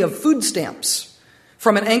party of food stamps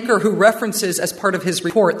from an anchor who references as part of his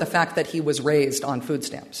report the fact that he was raised on food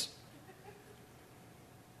stamps?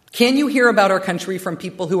 Can you hear about our country from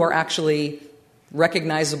people who are actually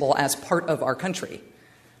recognizable as part of our country?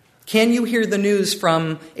 Can you hear the news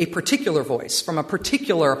from a particular voice, from a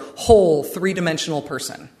particular whole three-dimensional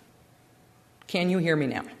person? Can you hear me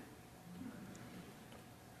now?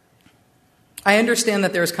 I understand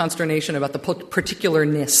that there is consternation about the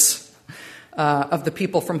particularness of the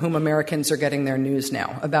people from whom Americans are getting their news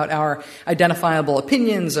now, about our identifiable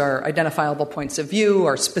opinions, our identifiable points of view,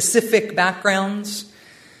 our specific backgrounds.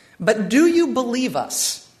 But do you believe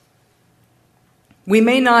us? We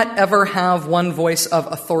may not ever have one voice of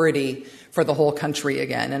authority for the whole country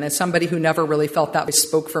again. And as somebody who never really felt that voice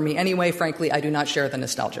spoke for me anyway, frankly, I do not share the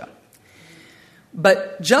nostalgia.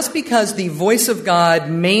 But just because the voice of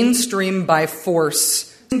God, mainstream by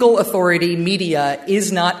force, single authority media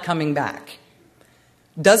is not coming back,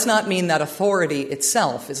 does not mean that authority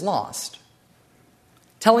itself is lost.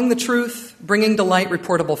 Telling the truth, bringing to light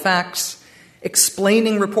reportable facts,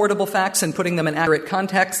 explaining reportable facts and putting them in accurate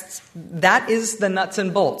contexts, that is the nuts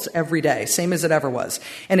and bolts every day, same as it ever was.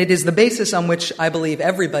 And it is the basis on which I believe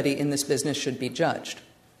everybody in this business should be judged.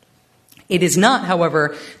 It is not,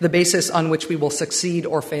 however, the basis on which we will succeed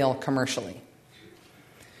or fail commercially.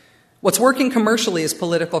 What's working commercially is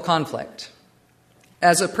political conflict.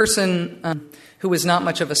 As a person who is not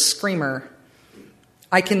much of a screamer,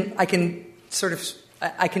 I can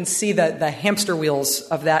see the hamster wheels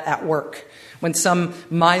of that at work. When some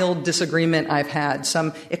mild disagreement I've had,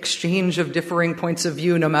 some exchange of differing points of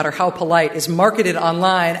view, no matter how polite, is marketed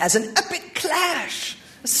online as an epic clash,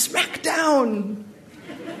 a smackdown.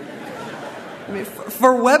 I mean,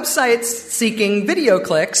 for websites seeking video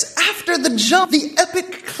clicks, after the jump, the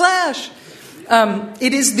epic clash,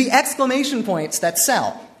 it is the exclamation points that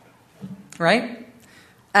sell, right?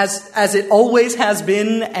 As it always has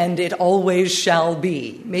been and it always shall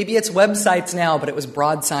be. Maybe it's websites now, but it was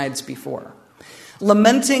broadsides before.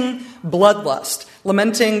 Lamenting bloodlust,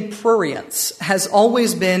 lamenting prurience has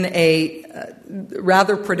always been a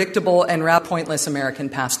rather predictable and rather pointless American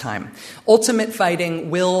pastime. Ultimate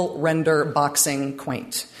fighting will render boxing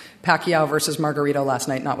quaint. Pacquiao versus Margarito last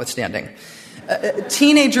night notwithstanding.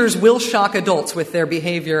 Teenagers will shock adults with their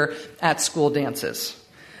behavior at school dances.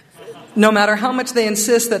 No matter how much they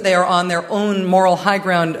insist that they are on their own moral high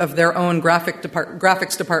ground of their own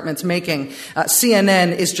graphics department's making,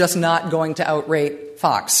 CNN is just not going to outrate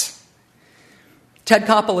Fox. Ted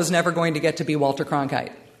Koppel is never going to get to be Walter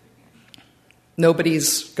Cronkite.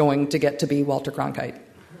 Nobody's going to get to be Walter Cronkite.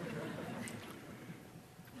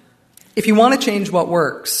 If you want to change what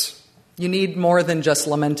works, you need more than just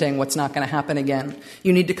lamenting what's not going to happen again.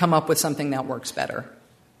 You need to come up with something that works better.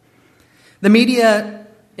 The media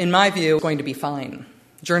in my view, is going to be fine.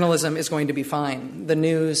 Journalism is going to be fine. The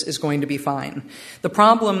news is going to be fine. The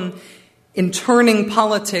problem in turning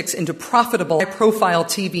politics into profitable, high-profile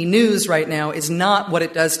TV news right now is not what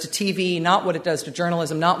it does to TV, not what it does to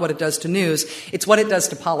journalism, not what it does to news. It's what it does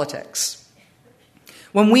to politics.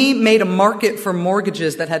 When we made a market for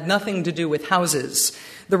mortgages that had nothing to do with houses,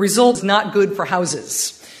 the result was not good for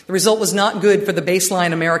houses. The result was not good for the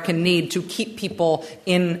baseline American need to keep people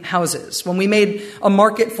in houses. When we made a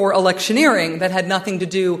market for electioneering that had nothing to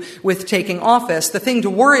do with taking office, the thing to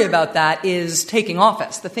worry about that is taking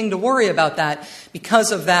office. The thing to worry about that,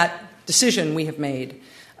 because of that decision we have made,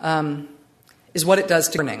 is what it does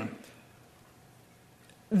to governing.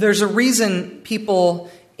 There's a reason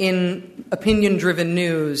people in opinion-driven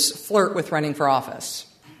news flirt with running for office.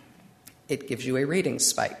 It gives you a ratings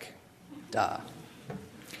spike. Duh.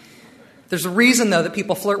 There's a reason, though, that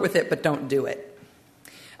people flirt with it but don't do it.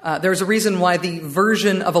 There's a reason why the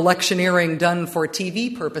version of electioneering done for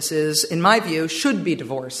TV purposes, in my view, should be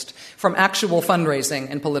divorced from actual fundraising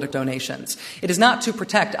and political donations. It is not to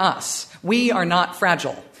protect us. We are not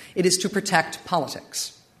fragile. It is to protect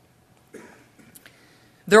politics.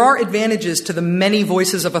 There are advantages to the many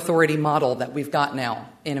voices of authority model that we've got now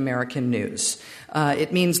in American news.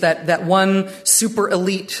 It means that one super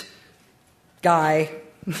elite guy,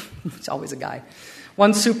 it's always a guy,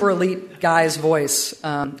 one super elite guy's voice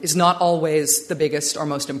is not always the biggest or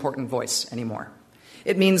most important voice anymore.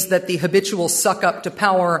 It means that the habitual suck up to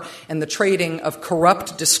power and the trading of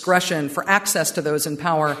corrupt discretion for access to those in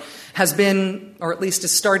power has been, or at least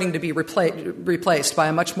is starting to be replaced by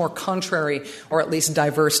a much more contrary or at least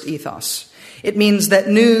diverse ethos. It means that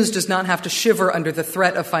news does not have to shiver under the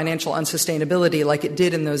threat of financial unsustainability like it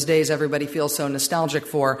did in those days everybody feels so nostalgic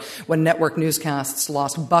for, when network newscasts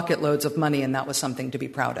lost bucket loads of money, and that was something to be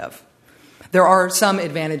proud of. There are some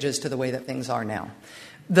advantages to the way that things are now.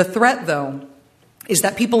 The threat, though, is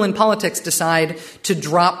that people in politics decide to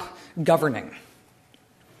drop governing.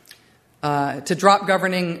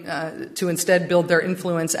 To instead build their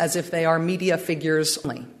influence as if they are media figures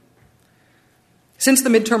only. Since the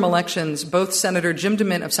midterm elections, both Senator Jim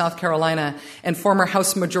DeMint of South Carolina and former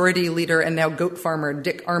House Majority Leader and now goat farmer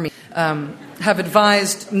Dick Armey have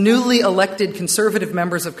advised newly elected conservative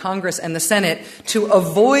members of Congress and the Senate to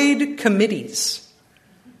avoid committees.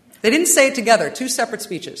 They didn't say it together, two separate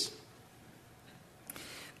speeches.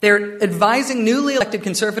 They're advising newly elected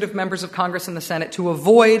conservative members of Congress and the Senate to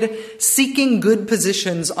avoid seeking good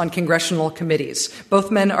positions on congressional committees. Both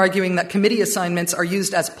men arguing that committee assignments are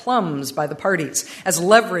used as plums by the parties, as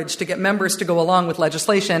leverage to get members to go along with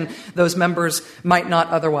legislation those members might not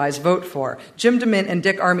otherwise vote for. Jim DeMint and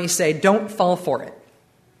Dick Armey say, don't fall for it.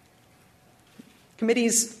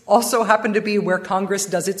 Committees also happen to be where Congress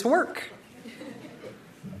does its work.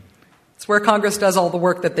 It's where Congress does all the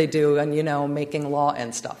work that they do and, making law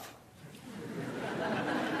and stuff.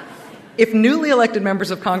 If newly elected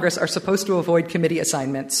members of Congress are supposed to avoid committee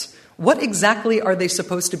assignments, what exactly are they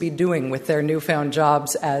supposed to be doing with their newfound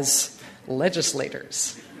jobs as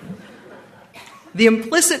legislators? The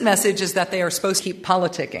implicit message is that they are supposed to keep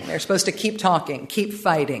politicking. They're supposed to keep talking, keep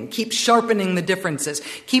fighting, keep sharpening the differences,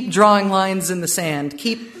 keep drawing lines in the sand,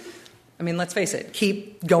 let's face it,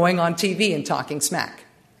 keep going on TV and talking smack.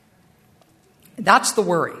 That's the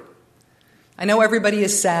worry. I know everybody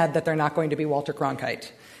is sad that they're not going to be Walter Cronkite,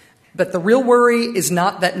 but the real worry is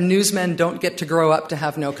not that newsmen don't get to grow up to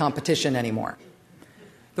have no competition anymore.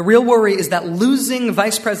 The real worry is that losing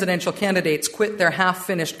vice presidential candidates quit their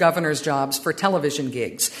half-finished governor's jobs for television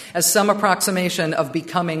gigs as some approximation of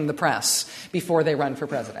becoming the press before they run for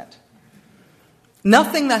president.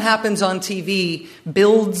 Nothing that happens on TV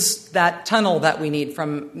builds that tunnel that we need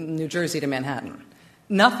from New Jersey to Manhattan.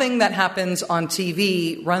 Nothing that happens on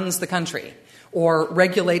TV runs the country, or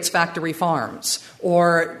regulates factory farms,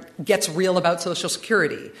 or gets real about Social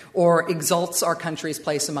Security, or exalts our country's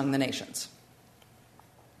place among the nations.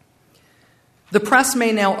 The press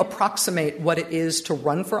may now approximate what it is to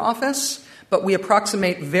run for office, but we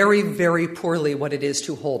approximate very, very poorly what it is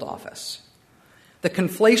to hold office. The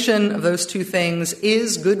conflation of those two things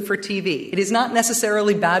is good for TV. It is not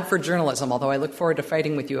necessarily bad for journalism, although I look forward to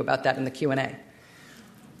fighting with you about that in the Q&A.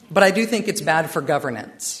 But I do think it's bad for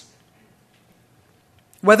governance.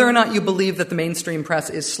 Whether or not you believe that the mainstream press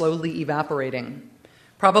is slowly evaporating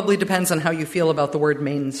probably depends on how you feel about the word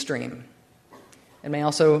mainstream. It may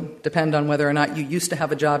also depend on whether or not you used to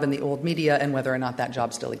have a job in the old media and whether or not that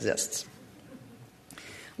job still exists.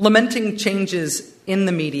 Lamenting changes in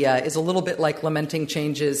the media is a little bit like lamenting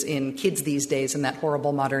changes in kids these days and that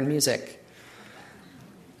horrible modern music.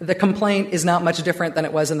 The complaint is not much different than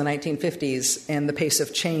it was in the 1950s, and the pace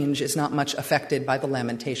of change is not much affected by the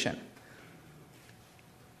lamentation.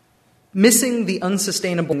 Missing the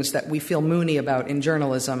unsustainable things that we feel moony about in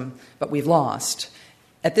journalism, but we've lost,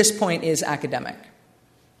 at this point is academic.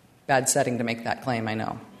 Bad setting to make that claim, I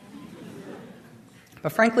know.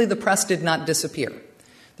 But frankly, the press did not disappear.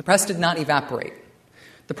 The press did not evaporate.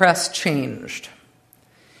 The press changed.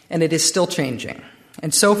 And it is still changing.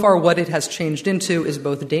 And so far, what it has changed into is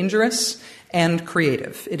both dangerous and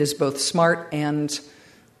creative. It is both smart and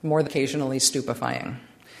more than occasionally stupefying.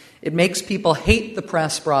 It makes people hate the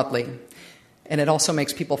press broadly, and it also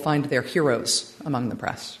makes people find their heroes among the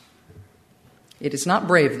press. It is not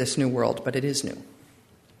brave, this new world, but it is new.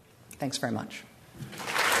 Thanks very much.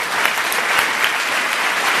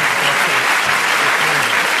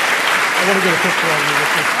 I want to get a picture of you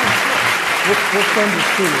with this. We'll send this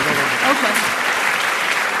to you. Okay.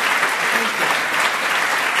 Thank you.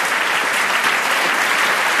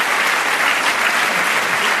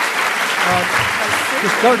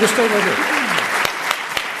 Just stay right here.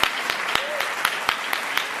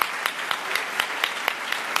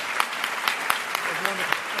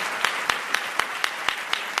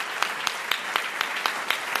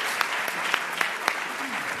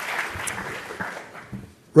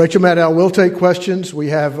 Rachel Maddow will take questions. We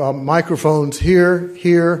have microphones here,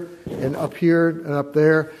 and up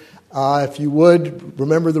there. If you would,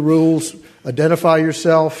 remember the rules. Identify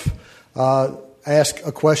yourself. Ask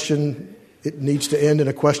a question. It needs to end in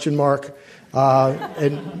a question mark.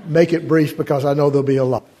 And make it brief because I know there'll be a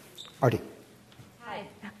lot. Artie. Hi.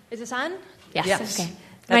 Is this on? Yes. Okay.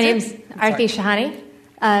 My name's Arti Shahani.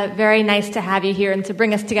 Very nice to have you here and to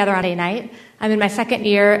bring us together on a night. I'm in my second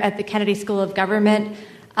year at the Kennedy School of Government.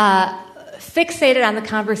 Fixated on the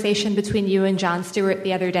conversation between you and Jon Stewart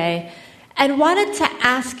the other day, and wanted to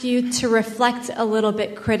ask you to reflect a little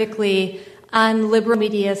bit critically on liberal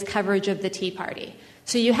media's coverage of the Tea Party.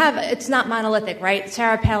 So you have, it's not monolithic, right?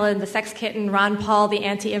 Sarah Palin, the sex kitten, Ron Paul, the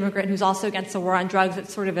anti-immigrant who's also against the war on drugs.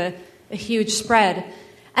 It's sort of a huge spread.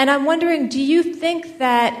 And I'm wondering, do you think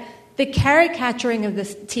that the caricaturing of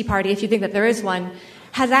this Tea Party, if you think that there is one,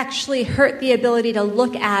 has actually hurt the ability to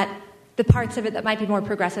look at the parts of it that might be more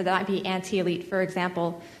progressive, that might be anti-elite, for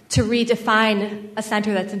example, to redefine a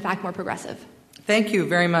center that's in fact more progressive? Thank you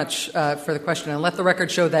very much for the question. And let the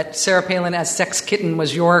record show that Sarah Palin as sex kitten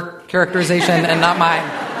was your characterization and not mine.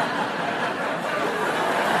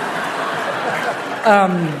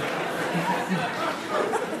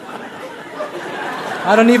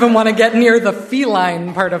 I don't even want to get near the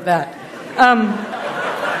feline part of that.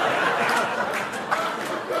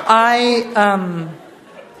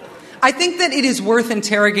 I think that it is worth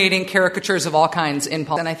interrogating caricatures of all kinds in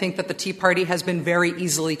politics, and I think that the Tea Party has been very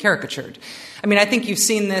easily caricatured. I mean, I think you've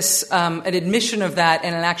seen this, an admission of that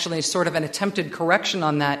and actually sort of an attempted correction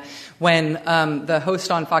on that when the host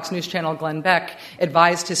on Fox News Channel, Glenn Beck,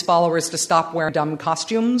 advised his followers to stop wearing dumb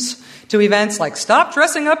costumes to events, like stop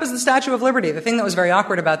dressing up as the Statue of Liberty. The thing that was very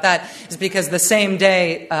awkward about that is because the same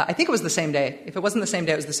day, I think it was the same day, if it wasn't the same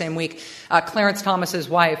day, it was the same week, Clarence Thomas's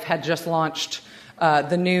wife had just launched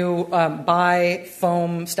the new buy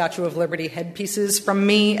foam Statue of Liberty headpieces from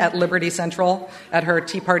me at Liberty Central at her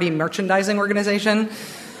Tea Party merchandising organization.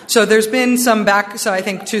 So there's been some back, so I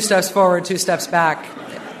think 2 steps forward, 2 steps back.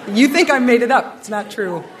 You think I made it up. It's not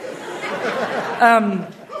true.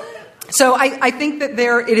 So I think that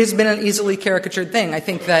it has been an easily caricatured thing. I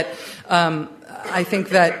think that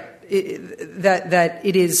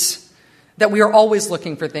it is that we are always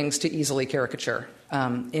looking for things to easily caricature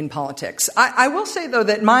in politics. I will say, though,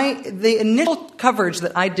 that the initial coverage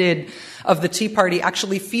that I did of the Tea Party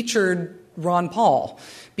actually featured Ron Paul,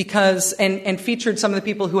 because and featured some of the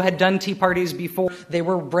people who had done Tea Parties before they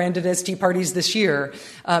were branded as Tea Parties this year,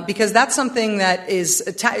 because that's something that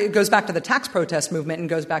it goes back to the tax protest movement and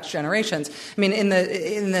goes back to generations. I mean, in the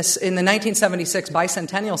 1976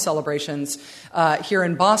 bicentennial celebrations here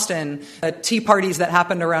in Boston, Tea Parties that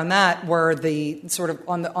happened around that were the sort of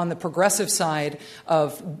on the progressive side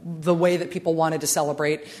of the way that people wanted to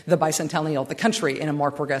celebrate the bicentennial of the country in a more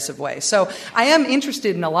progressive way. So I am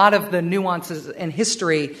interested in a lot of the nuances and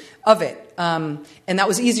history of it. And that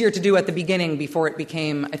was easier to do at the beginning before it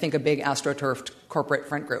became, I think, a big astroturfed corporate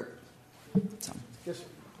front group. So. Yes.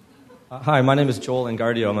 Hi, my name is Joel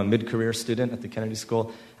Engardio. I'm a mid-career student at the Kennedy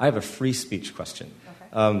School. I have a free speech question.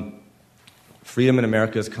 Okay. Freedom in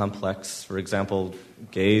America is complex. For example,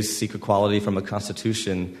 gays seek equality from a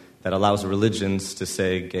constitution that allows religions to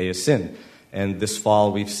say gay is sin. And this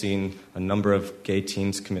fall, we've seen a number of gay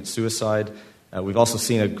teens commit suicide. We've also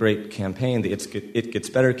seen a great campaign, the It Gets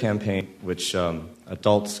Better campaign, which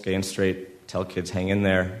adults, gay and straight tell kids, hang in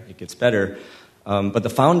there, it gets better. But the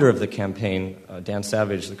founder of the campaign, Dan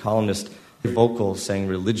Savage, the columnist, vocal, saying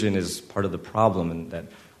religion is part of the problem and that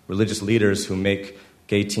religious leaders who make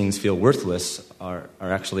gay teens feel worthless are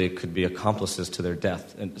actually could be accomplices to their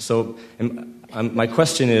death. And so my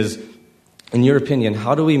question is, in your opinion,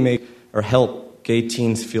 how do we make or help gay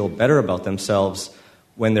teens feel better about themselves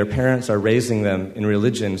when their parents are raising them in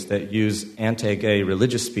religions that use anti-gay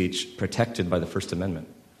religious speech protected by the First Amendment?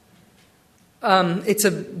 It's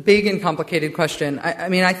a big and complicated question.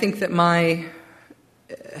 I think that my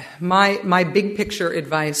big picture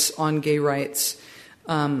advice on gay rights,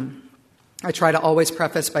 I try to always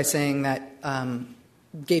preface by saying that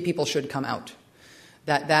gay people should come out.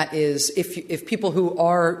 That is, if people who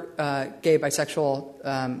are gay,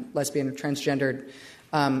 bisexual, lesbian, or transgendered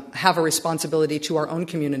have a responsibility to our own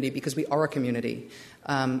community, because we are a community,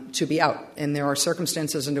 to be out. And there are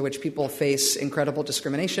circumstances under which people face incredible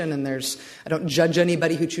discrimination, and I don't judge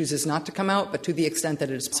anybody who chooses not to come out, but to the extent that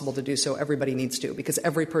it is possible to do so, everybody needs to, because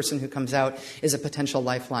every person who comes out is a potential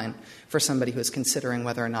lifeline for somebody who is considering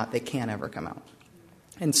whether or not they can ever come out.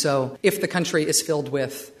 And so if the country is filled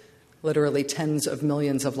with literally tens of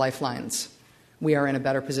millions of lifelines, we are in a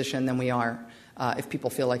better position than we are if people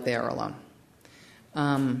feel like they are alone.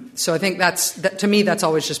 So I think to me, that's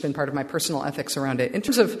always just been part of my personal ethics around it. In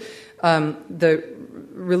terms of the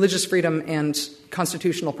religious freedom and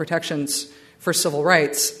constitutional protections for civil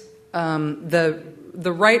rights, the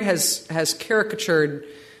right has caricatured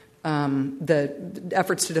the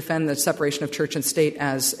efforts to defend the separation of church and state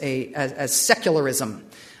as secularism,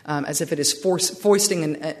 as if it is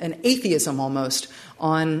foisting an atheism almost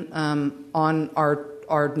on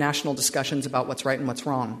our national discussions about what's right and what's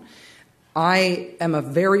wrong. I am a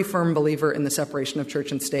very firm believer in the separation of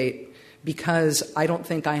church and state because I don't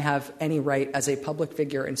think I have any right as a public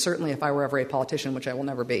figure, and certainly if I were ever a politician, which I will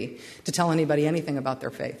never be, to tell anybody anything about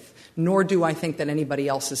their faith. Nor do I think that anybody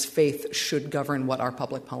else's faith should govern what our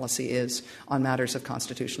public policy is on matters of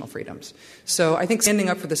constitutional freedoms. So I think standing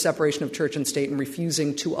up for the separation of church and state and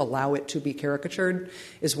refusing to allow it to be caricatured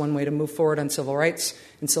is one way to move forward on civil rights,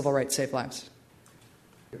 and civil rights save lives.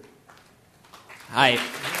 Hi.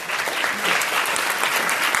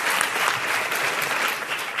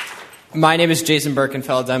 My name is Jason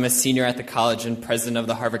Birkenfeld. I'm a senior at the college and president of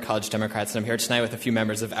the Harvard College Democrats, and I'm here tonight with a few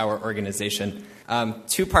members of our organization.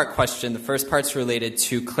 Two-part question. The first part's related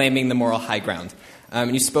to claiming the moral high ground.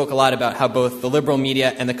 And you spoke a lot about how both the liberal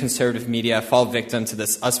media and the conservative media fall victim to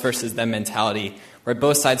this us versus them mentality, where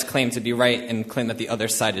both sides claim to be right and claim that the other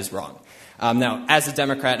side is wrong. Now, as a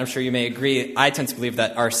Democrat, and I'm sure you may agree, I tend to believe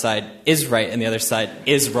that our side is right and the other side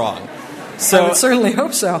is wrong. So I would certainly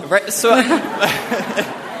hope so. Right, so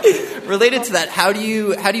related to that, how do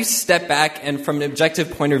you step back and, from an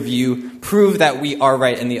objective point of view, prove that we are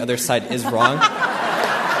right and the other side is wrong,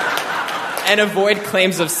 and avoid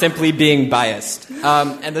claims of simply being biased?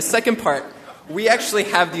 And the second part, we actually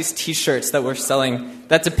have these T-shirts that we're selling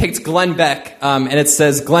that depicts Glenn Beck, and it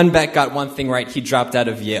says, "Glenn Beck got one thing right, he dropped out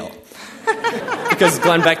of Yale." Because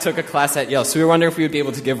Glenn Beck took a class at Yale. So we were wondering if we would be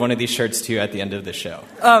able to give one of these shirts to you at the end of the show.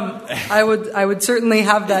 I would certainly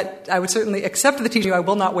have that. I would certainly accept the T-shirt. I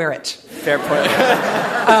will not wear it. Fair point.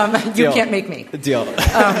 You can't make me. Deal.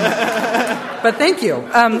 But thank you.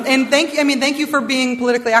 And thank you for being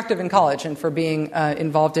politically active in college and for being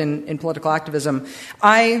involved in political activism.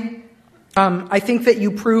 I think that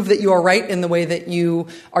you prove that you are right in the way that you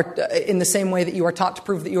are, in the same way that you are taught to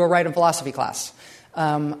prove that you are right in philosophy class.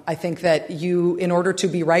 I think that in order to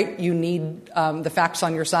be right, you need the facts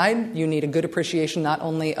on your side. You need a good appreciation not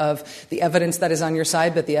only of the evidence that is on your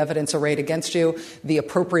side, but the evidence arrayed against you, the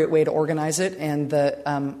appropriate way to organize it, and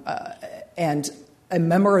a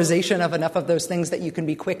memorization of enough of those things that you can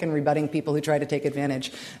be quick in rebutting people who try to take advantage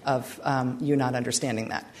of you not understanding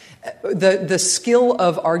that. The skill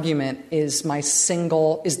of argument is the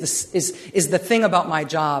thing about my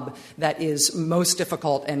job that is most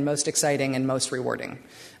difficult and most exciting and most rewarding.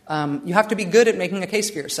 You have to be good at making a case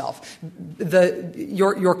for yourself.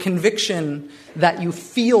 Your conviction that you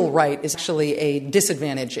feel right is actually a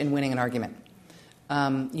disadvantage in winning an argument.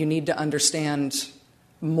 You need to understand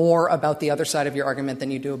more about the other side of your argument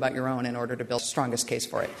than you do about your own in order to build the strongest case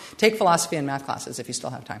for it. Take philosophy and math classes if you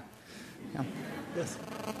still have time. Yeah. Yes.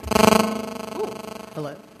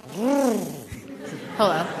 Hello.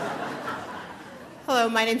 Hello. Hello,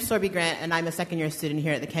 my name is Sorby Grant, and I'm a second-year student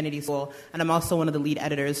here at the Kennedy School, and I'm also one of the lead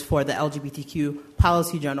editors for the LGBTQ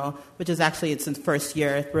Policy Journal, which is actually its first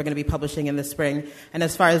year. We're going to be publishing in the spring, and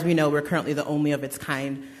as far as we know, we're currently the only of its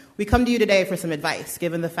kind. We come to you today for some advice,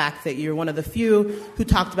 given the fact that you're one of the few who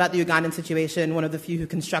talked about the Ugandan situation, one of the few who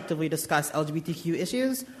constructively discussed LGBTQ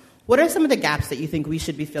issues. What are some of the gaps that you think we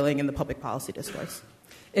should be filling in the public policy discourse?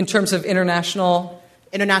 In terms of international?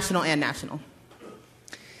 International and national.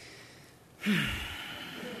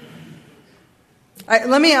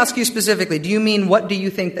 Let me ask you specifically. Do you mean what do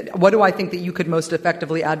I think that you could most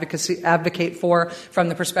effectively advocate for from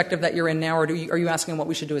the perspective that you're in now, or are you asking what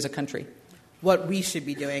we should do as a country? What we should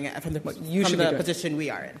be doing from the position we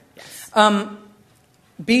are in. Yes.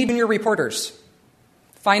 Be junior reporters.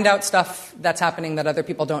 Find out stuff that's happening that other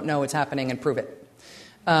people don't know it's happening and prove it.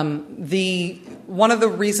 One of the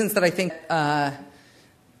reasons that I think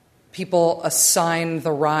people assign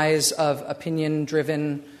the rise of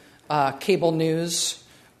opinion-driven cable news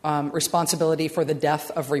responsibility for the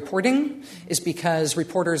death of reporting is because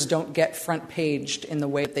reporters don't get front-paged in the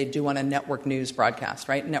way that they do on a network news broadcast,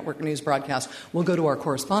 right? Network news broadcast, we'll go to our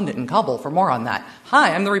correspondent in Kabul for more on that.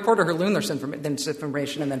 Hi, I'm the reporter who learned this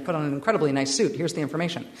information and then put on an incredibly nice suit. Here's the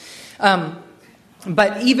information.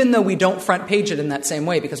 But even though we don't front-page it in that same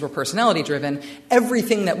way because we're personality-driven,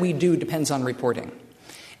 everything that we do depends on reporting.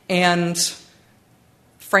 And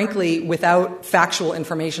frankly, without factual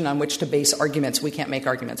information on which to base arguments, we can't make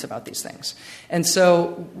arguments about these things. And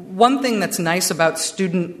so one thing that's nice about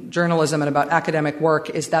student journalism and about academic work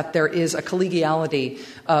is that there is a collegiality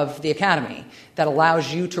of the academy that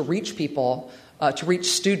allows you to reach people, to reach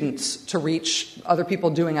students, to reach other people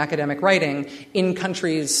doing academic writing in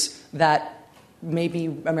countries that maybe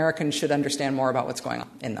Americans should understand more about what's going on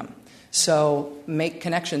in them. So make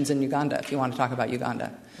connections in Uganda if you want to talk about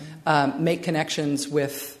Uganda. Make connections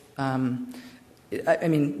with,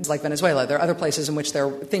 like Venezuela. There are other places in which there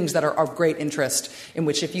are things that are of great interest, in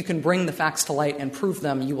which if you can bring the facts to light and prove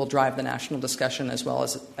them, you will drive the national discussion as well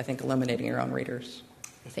as, I think, illuminating your own readers.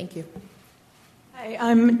 Thank you. Hi,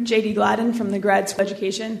 I'm J.D. Gladden from the Grad School of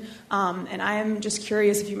Education, and I am just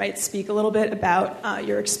curious if you might speak a little bit about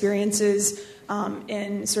your experiences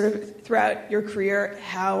in sort of throughout your career,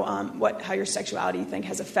 how your sexuality you think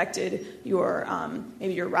has affected your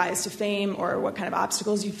maybe your rise to fame, or what kind of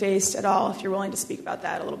obstacles you faced at all. If you're willing to speak about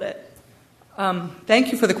that a little bit.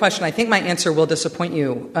 Thank you for the question. I think my answer will disappoint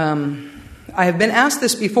you. I have been asked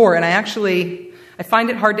this before, and I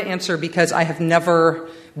find it hard to answer because I have never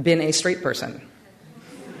been a straight person.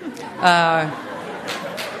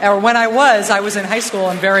 Or when I was in high school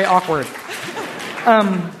and very awkward.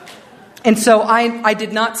 And so I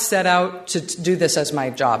did not set out to do this as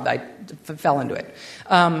my job. I fell into it.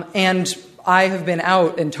 And I have been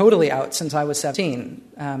out and totally out since I was 17.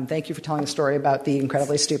 Thank you for telling the story about the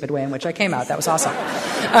incredibly stupid way in which I came out. That was awesome.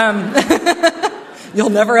 You'll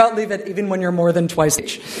never outlive it even when you're more than twice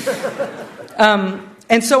age.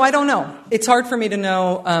 And so I don't know. It's hard for me to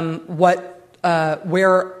know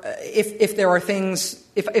if there are things,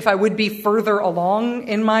 if I would be further along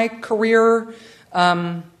in my career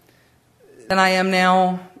than I am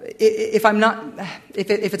now. If I'm not,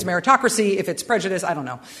 if it's meritocracy, if it's prejudice, I don't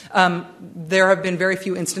know. There have been very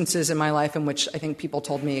few instances in my life in which I think people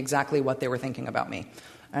told me exactly what they were thinking about me.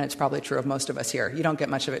 And it's probably true of most of us here. You don't get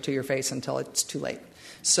much of it to your face until it's too late.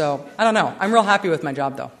 So, I don't know. I'm real happy with my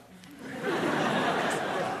job, though.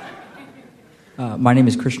 My name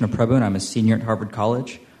is Krishna Prabhu, and I'm a senior at Harvard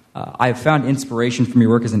College. I have found inspiration from your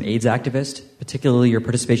work as an AIDS activist, particularly your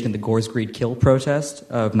participation in the Gore's Greed Kill protest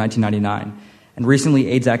of 1999. And recently,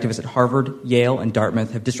 AIDS activists at Harvard, Yale, and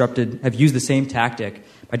Dartmouth have used the same tactic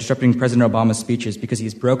by disrupting President Obama's speeches because he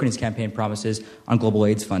has broken his campaign promises on global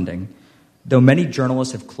AIDS funding. Though many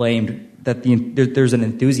journalists have claimed that there's an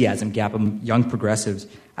enthusiasm gap among young progressives,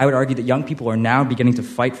 I would argue that young people are now beginning to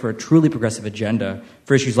fight for a truly progressive agenda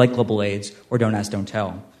for issues like global AIDS or Don't Ask, Don't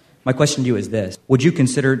Tell. My question to you is this. Would you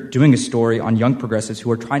consider doing a story on young progressives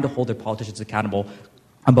who are trying to hold their politicians accountable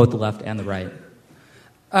on both the left and the right?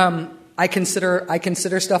 I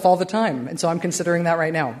consider stuff all the time, and so I'm considering that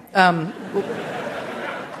right now.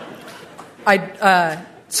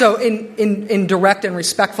 So in direct and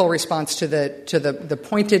respectful response to the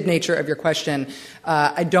pointed nature of your question,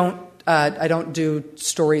 I don't do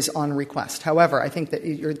stories on request. However, I think that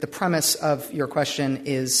the premise of your question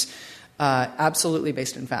is absolutely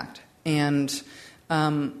based in fact. And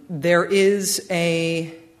there is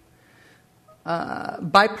a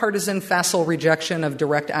bipartisan facile rejection of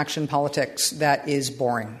direct action politics that is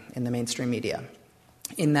boring in the mainstream media.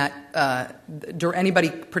 In that anybody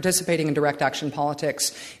participating in direct action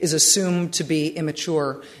politics is assumed to be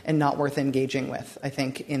immature and not worth engaging with, I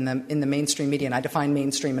think, in the mainstream media. And I define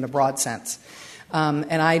mainstream in a broad sense.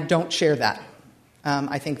 And I don't share that.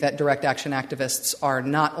 I think that direct action activists are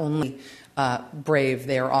not only brave,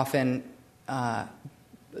 they are often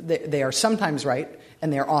they are sometimes right,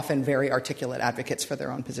 and they are often very articulate advocates for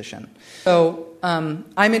their own position. So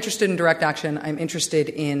I'm interested in direct action. I'm interested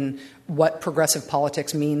in what progressive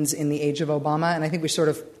politics means in the age of Obama, and I think we sort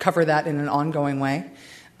of cover that in an ongoing way.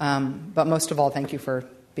 But most of all, thank you for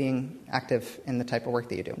being active in the type of work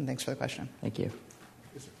that you do, and thanks for the question. Thank you.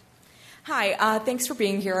 Hi, thanks for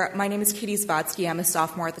being here. My name is Katie Zvadsky. I'm a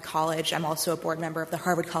sophomore at the college. I'm also a board member of the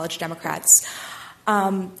Harvard College Democrats.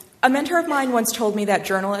 A mentor of mine once told me that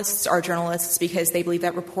journalists are journalists because they believe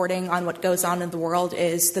that reporting on what goes on in the world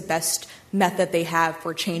is the best method they have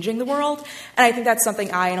for changing the world. And I think that's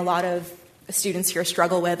something I and a lot of students here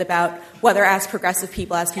struggle with, about whether as progressive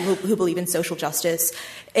people, as people who believe in social justice,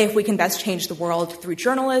 if we can best change the world through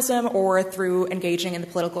journalism or through engaging in the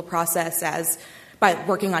political process as by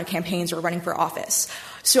working on campaigns or running for office.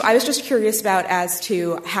 So I was just curious about as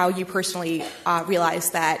to how you personally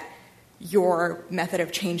realized that your method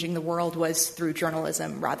of changing the world was through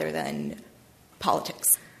journalism rather than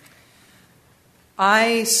politics.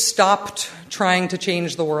 I stopped trying to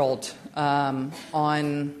change the world on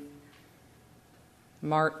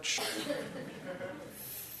March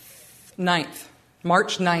 9th,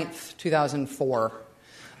 2004.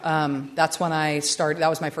 That's when I started. That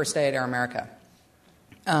was my first day at Air America.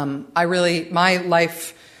 My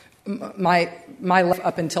life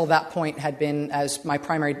up until that point had been as my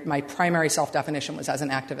primary self-definition was as an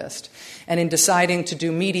activist. And in deciding to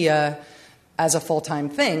do media as a full-time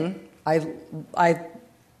thing, I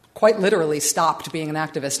quite literally stopped being an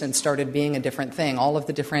activist and started being a different thing. All of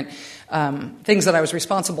the different things that I was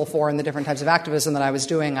responsible for and the different types of activism that I was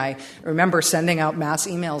doing, I remember sending out mass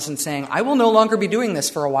emails and saying, I will no longer be doing this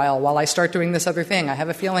for a while I start doing this other thing. I have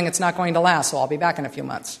a feeling it's not going to last, so I'll be back in a few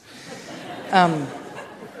months.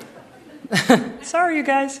 Sorry, you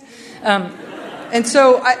guys. And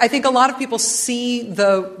so I think a lot of people see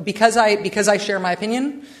because I share my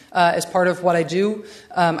opinion as part of what I do,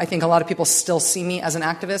 I think a lot of people still see me as an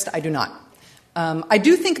activist. I do not. I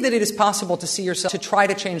do think that it is possible to see yourself, to try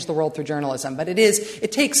to change the world through journalism, but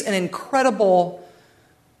it takes an incredible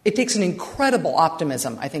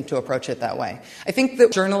optimism, I think, to approach it that way. I think that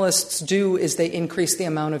what journalists do is they increase the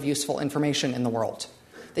amount of useful information in the world.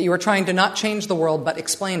 That you are trying to not change the world, but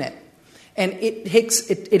explain it. And it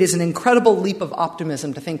is an incredible leap of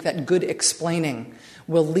optimism to think that good explaining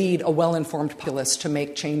will lead a well-informed populace to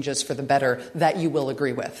make changes for the better that you will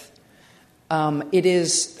agree with.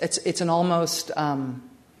 It's an almost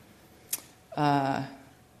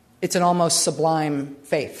sublime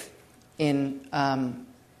faith in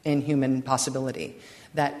human possibility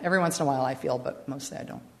that every once in a while I feel, but mostly I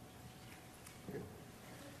don't.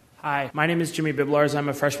 Hi, my name is Jimmy Biblars. I'm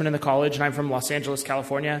a freshman in the college, and I'm from Los Angeles,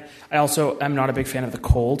 California. I also am not a big fan of the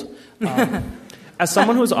cold. As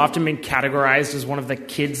someone who has often been categorized as one of the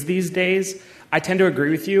kids these days, I tend to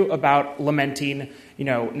agree with you about lamenting,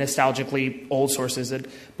 nostalgically old sources.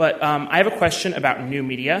 But I have a question about new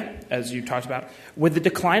media, as you talked about. With the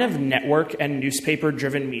decline of network and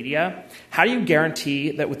newspaper-driven media, how do you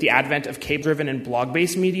guarantee that with the advent of cable-driven and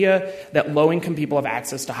blog-based media, that low-income people have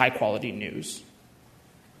access to high-quality news?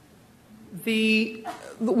 The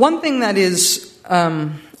one thing that is, I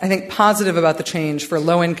think, positive about the change for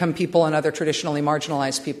low-income people and other traditionally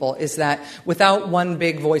marginalized people is that without one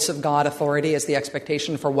big voice of God authority as the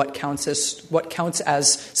expectation for what counts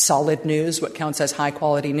as solid news, what counts as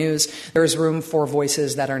high-quality news, there is room for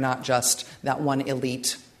voices that are not just that one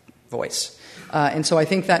elite voice. And so I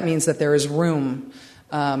think that means that there is room.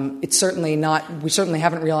 It's certainly not. We certainly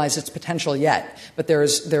haven't realized its potential yet, but there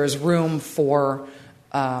is room for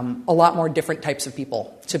a lot more different types of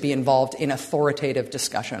people to be involved in authoritative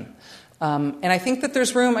discussion. And I think that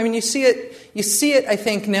there's room. I mean, you see it, I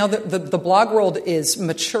think, now that the blog world is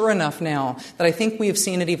mature enough now that I think we've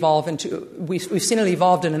seen it evolve in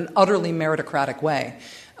an utterly meritocratic way.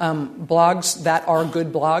 Blogs that are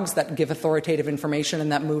good blogs, that give authoritative information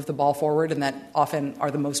and that move the ball forward and that often are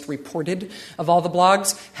the most reported of all the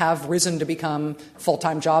blogs, have risen to become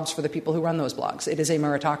full-time jobs for the people who run those blogs. It is a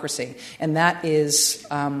meritocracy, and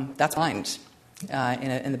that's aligned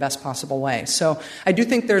in the best possible way. So I do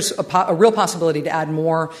think there's a real possibility to add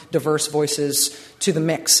more diverse voices to the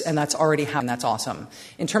mix, and that's already happened. That's awesome.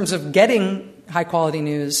 In terms of getting high-quality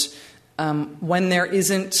news, when there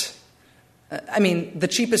isn't... the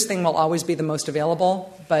cheapest thing will always be the most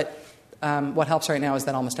available, but what helps right now is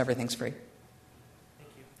that almost everything's free.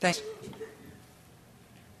 Thank you. Thanks.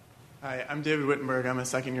 Hi, I'm David Wittenberg. I'm a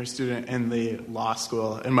second-year student in the law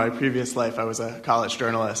school. In my previous life, I was a college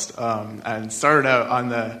journalist and started out on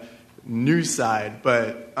the news side,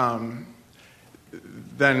 but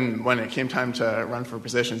then when it came time to run for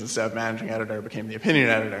positions, instead of managing editor, I became the opinion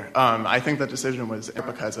editor. I think that decision was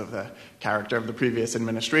because of the character of the previous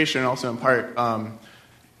administration, also in part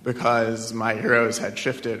because my heroes had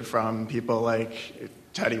shifted from people like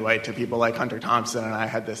Teddy White to people like Hunter Thompson, and I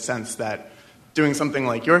had this sense that doing something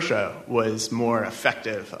like your show was more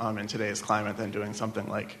effective in today's climate than doing something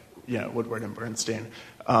like Woodward and Bernstein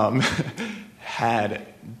had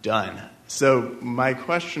done. So my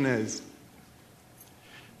question is,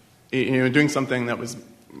 doing something that was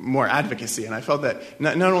more advocacy, and I felt that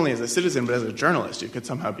not only as a citizen but as a journalist, you could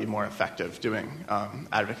somehow be more effective doing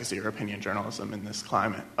advocacy or opinion journalism in this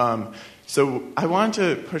climate. So I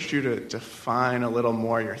wanted to push you to define a little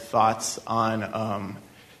more your thoughts on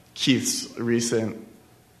Keith's recent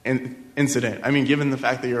incident. I mean, given the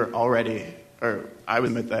fact that you're already, or I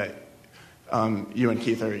would admit that you and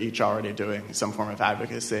Keith are each already doing some form of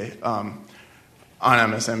advocacy on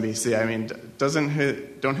MSNBC. I mean,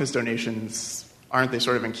 don't his donations, aren't they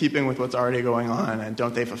sort of in keeping with what's already going on, and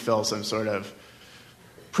don't they fulfill some sort of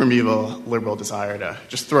primeval liberal desire to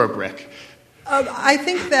just throw a brick? I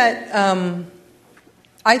think that,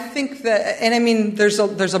 and I mean, there's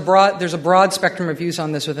a broad spectrum of views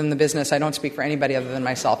on this within the business. I don't speak for anybody other than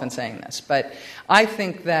myself in saying this, but I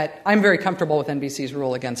think that I'm very comfortable with NBC's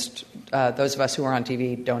rule against those of us who are on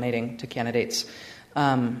TV donating to candidates.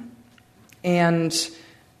 And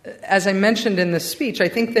as I mentioned in the speech, I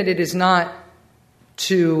think that it is not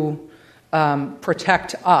to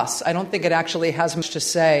protect us. I don't think it actually has much to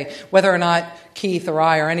say. Whether or not Keith or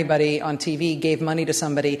I or anybody on TV gave money to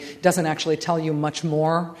somebody doesn't actually tell you much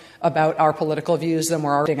more about our political views than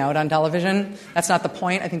we're already out on television. That's not the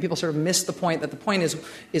point. I think people sort of miss the point that the point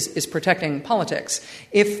is protecting politics.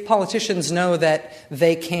 If politicians know that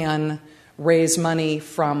they can raise money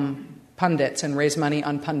from pundits and raise money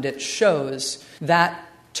on pundit shows, that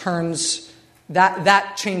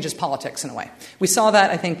changes politics in a way. We saw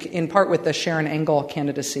that, I think, in part with the Sharon Engel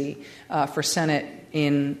candidacy for Senate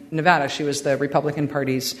in Nevada. She was the Republican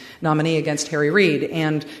Party's nominee against Harry Reid,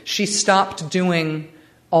 and she stopped doing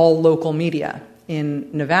all local media in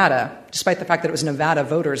Nevada, despite the fact that it was Nevada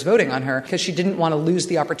voters voting on her, because she didn't want to lose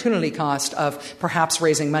the opportunity cost of perhaps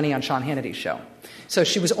raising money on Sean Hannity's show. So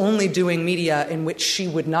she was only doing media in which she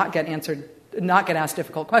would not get asked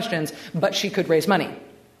difficult questions, but she could raise money.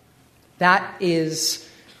 That is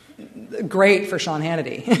great for Sean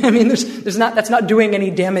Hannity. I mean, that's not doing any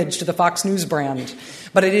damage to the Fox News brand,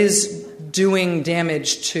 but it is doing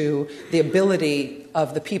damage to the ability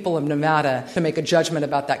of the people of Nevada to make a judgment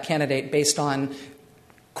about that candidate based on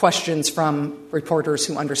questions from reporters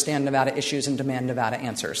who understand Nevada issues and demand Nevada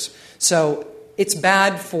answers. So it's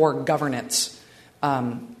bad for governance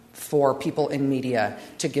for people in media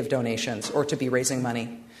to give donations or to be raising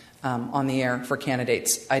money on the air for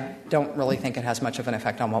candidates. I don't really think it has much of an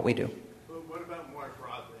effect on what we do. But what about more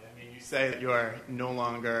broadly? I mean, you say that you are no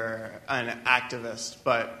longer an activist,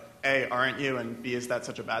 but A, aren't you, and B, is that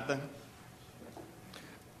such a bad thing?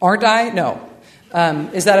 Aren't I? No.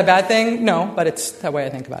 Is that a bad thing? No, but it's the way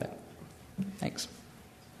I think about it. Thanks.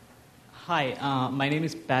 Hi, my name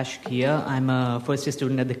is Pash Kia. I'm a first-year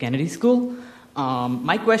student at the Kennedy School.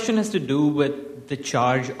 My question has to do with the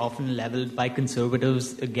charge often leveled by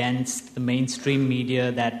conservatives against the mainstream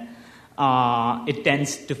media that it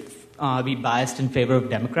tends to be biased in favor of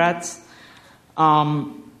Democrats.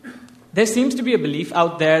 There seems to be a belief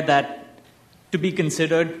out there that to be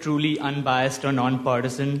considered truly unbiased or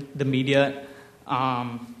nonpartisan, the media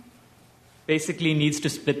basically needs to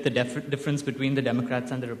split the difference between the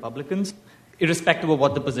Democrats and the Republicans, irrespective of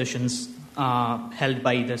what the positions held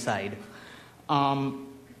by either side.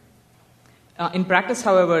 In practice,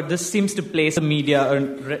 however, this seems to place the media a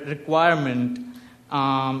requirement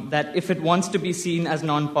that if it wants to be seen as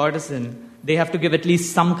nonpartisan, they have to give at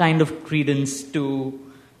least some kind of credence to,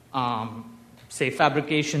 say,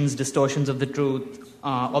 fabrications, distortions of the truth,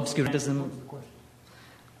 obscurantism.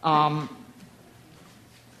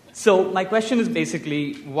 So my question is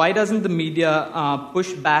basically, why doesn't the media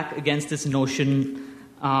push back against this notion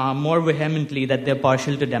more vehemently that they're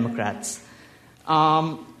partial to Democrats?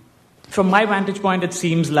 From my vantage point, it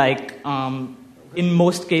seems like in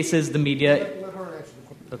most cases the media... Let her answer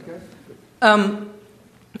the question. Okay.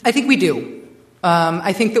 I think we do.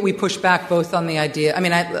 I think that we push back both on the idea... I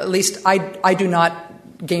mean, at least I do not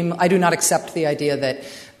accept the idea that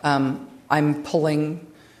I'm pulling...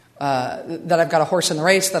 that I've got a horse in the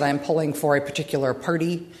race, that I'm pulling for a particular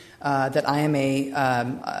party, that I am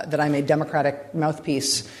a Democratic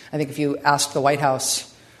mouthpiece. I think if you asked the White House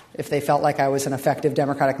if they felt like I was an effective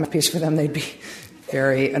Democratic mouthpiece for them, they'd be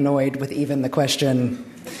very annoyed with even the question.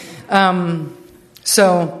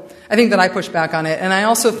 So I think that I push back on it, and I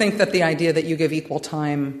also think that the idea that you give equal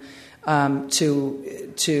time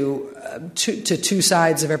to two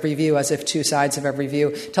sides of every view, as if two sides of every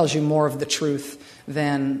view, tells you more of the truth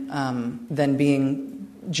than being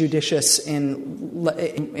judicious in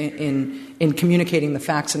communicating the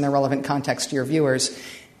facts in their relevant context to your viewers.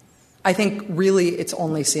 I think really it's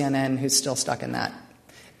only CNN who's still stuck in that,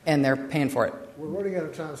 and they're paying for it. We're running out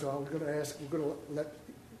of time, so we're going to let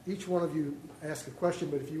each one of you ask a question,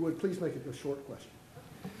 but if you would, please make it a short question.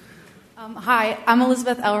 Hi, I'm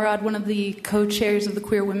Elizabeth Elrod, one of the co-chairs of the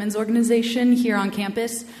Queer Women's Organization here on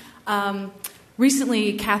campus.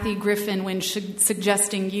 Recently, Kathy Griffin, when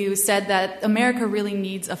suggesting you, said that America really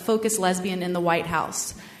needs a focused lesbian in the White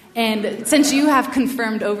House. And since you have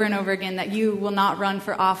confirmed over and over again that you will not run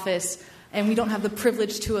for office and we don't have the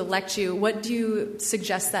privilege to elect you, what do you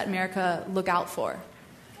suggest that America look out for?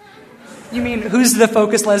 You mean, who's the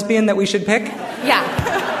focused lesbian that we should pick? Yeah.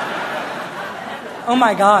 Oh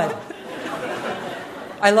my God.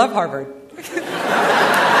 I love Harvard.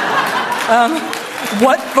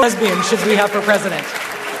 What lesbian should we have for president?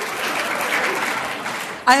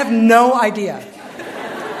 I have no idea.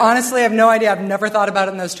 Honestly, I have no idea. I've never thought about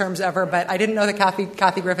it in those terms ever, but I didn't know that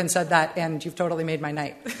Kathy Griffin said that, and you've totally made my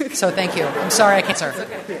night. So thank you. I'm sorry I can't serve.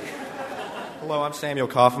 Hello, I'm Samuel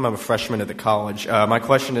Coffin. I'm a freshman at the college. My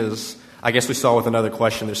question is, I guess we saw with another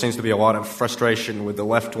question, there seems to be a lot of frustration with the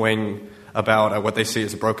left wing about what they see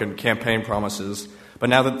as broken campaign promises. But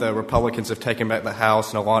now that the Republicans have taken back the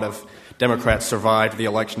House and a lot of Democrats survived the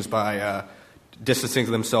elections by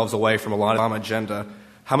distancing themselves away from a lot of Obama agenda,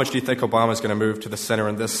 how much do you think Obama is going to move to the center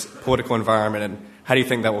in this political environment, and how do you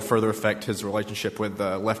think that will further affect his relationship with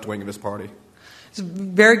the left wing of his party? It's a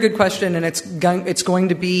very good question, and it's going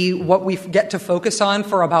to be what we get to focus on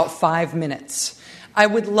for about 5 minutes. I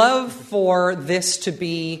would love for this to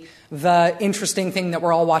be the interesting thing that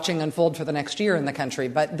we're all watching unfold for the next year in the country,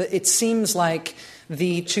 but it seems like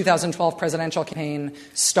the 2012 presidential campaign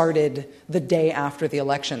started the day after the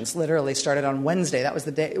elections, literally started on Wednesday. That was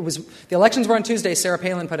the day. The elections were on Tuesday. Sarah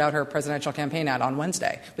Palin put out her presidential campaign ad on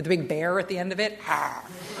Wednesday with the big bear at the end of it.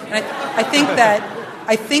 And I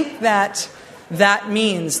think that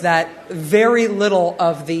means that very little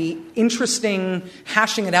of the interesting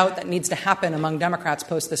hashing it out that needs to happen among Democrats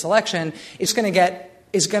post this election is going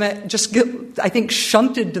to just get, I think,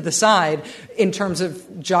 shunted to the side in terms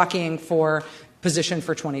of jockeying for position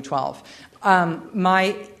for 2012.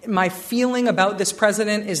 My feeling about this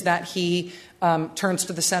president is that he turns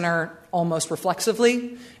to the center almost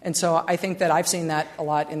reflexively. And so I think that I've seen that a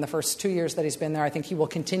lot in the first 2 years that he's been there. I think he will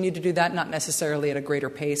continue to do that, not necessarily at a greater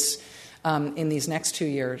pace in these next 2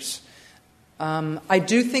 years. I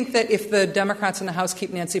do think that if the Democrats in the House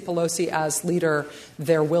keep Nancy Pelosi as leader,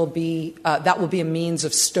 there will be that will be a means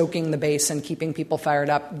of stoking the base and keeping people fired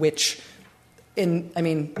up, which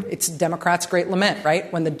it's Democrats' great lament, right?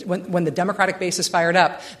 When the Democratic base is fired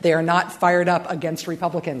up, they are not fired up against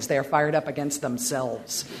Republicans; they are fired up against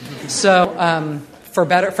themselves. So,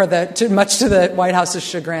 much to the White House's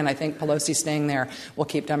chagrin, I think Pelosi staying there will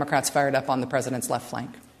keep Democrats fired up on the president's left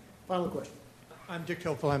flank. Final question. I'm Dick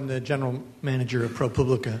Hopeful. I'm the general manager of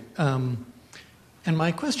ProPublica, and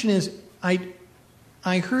my question is, I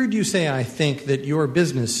heard you say, I think, that your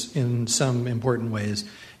business, in some important ways,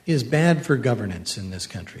 is bad for governance in this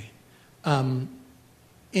country. In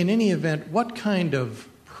any event, what kind of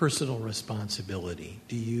personal responsibility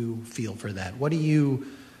do you feel for that? What do you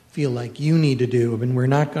feel like you need to do? I mean, we're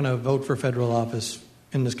not going to vote for federal office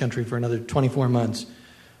in this country for another 24 months.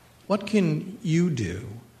 What can you do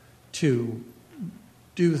to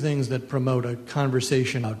do things that promote a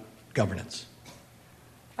conversation about governance?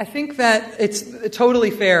 I think that it's a totally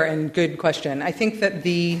fair and good question. I think that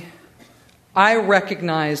I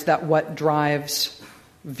recognize that what drives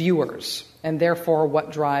viewers, and therefore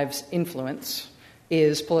what drives influence,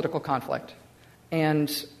 is political conflict.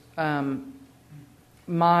 And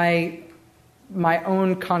my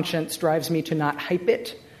own conscience drives me to not hype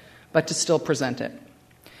it, but to still present it.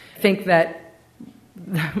 I think that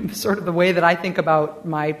sort of the way that I think about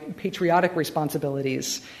my patriotic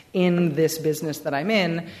responsibilities in this business that I'm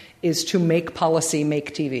in is to make policy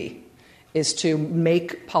make TV. Is to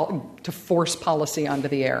to force policy onto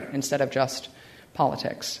the air instead of just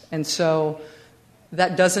politics. And so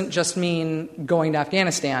that doesn't just mean going to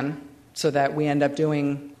Afghanistan so that we end up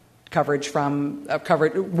doing coverage from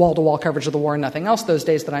wall-to-wall coverage of the war and nothing else those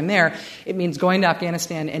days that I'm there. It means going to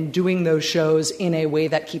Afghanistan and doing those shows in a way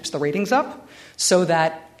that keeps the ratings up so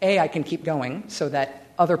that, A, I can keep going, so that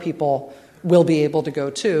other people will be able to go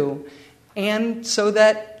too, and so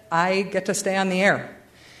that I get to stay on the air.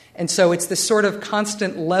 And so it's this sort of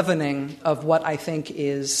constant leavening of what I think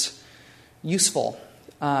is useful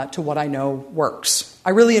to what I know works.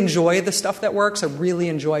 I really enjoy the stuff that works. I really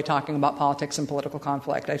enjoy talking about politics and political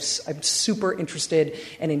conflict. I'm super interested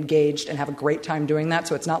and engaged and have a great time doing that,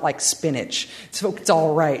 so it's not like spinach. So it's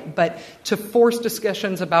all right. But to force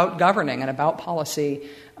discussions about governing and about policy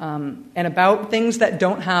and about things that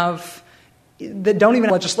don't even have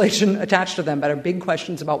legislation attached to them, but are big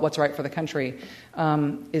questions about what's right for the country,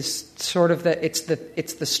 is sort of it's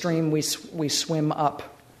the stream we swim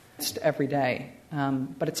up every day.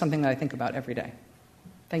 But it's something that I think about every day.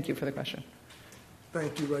 Thank you for the question.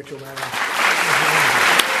 Thank you, Rachel Maddow.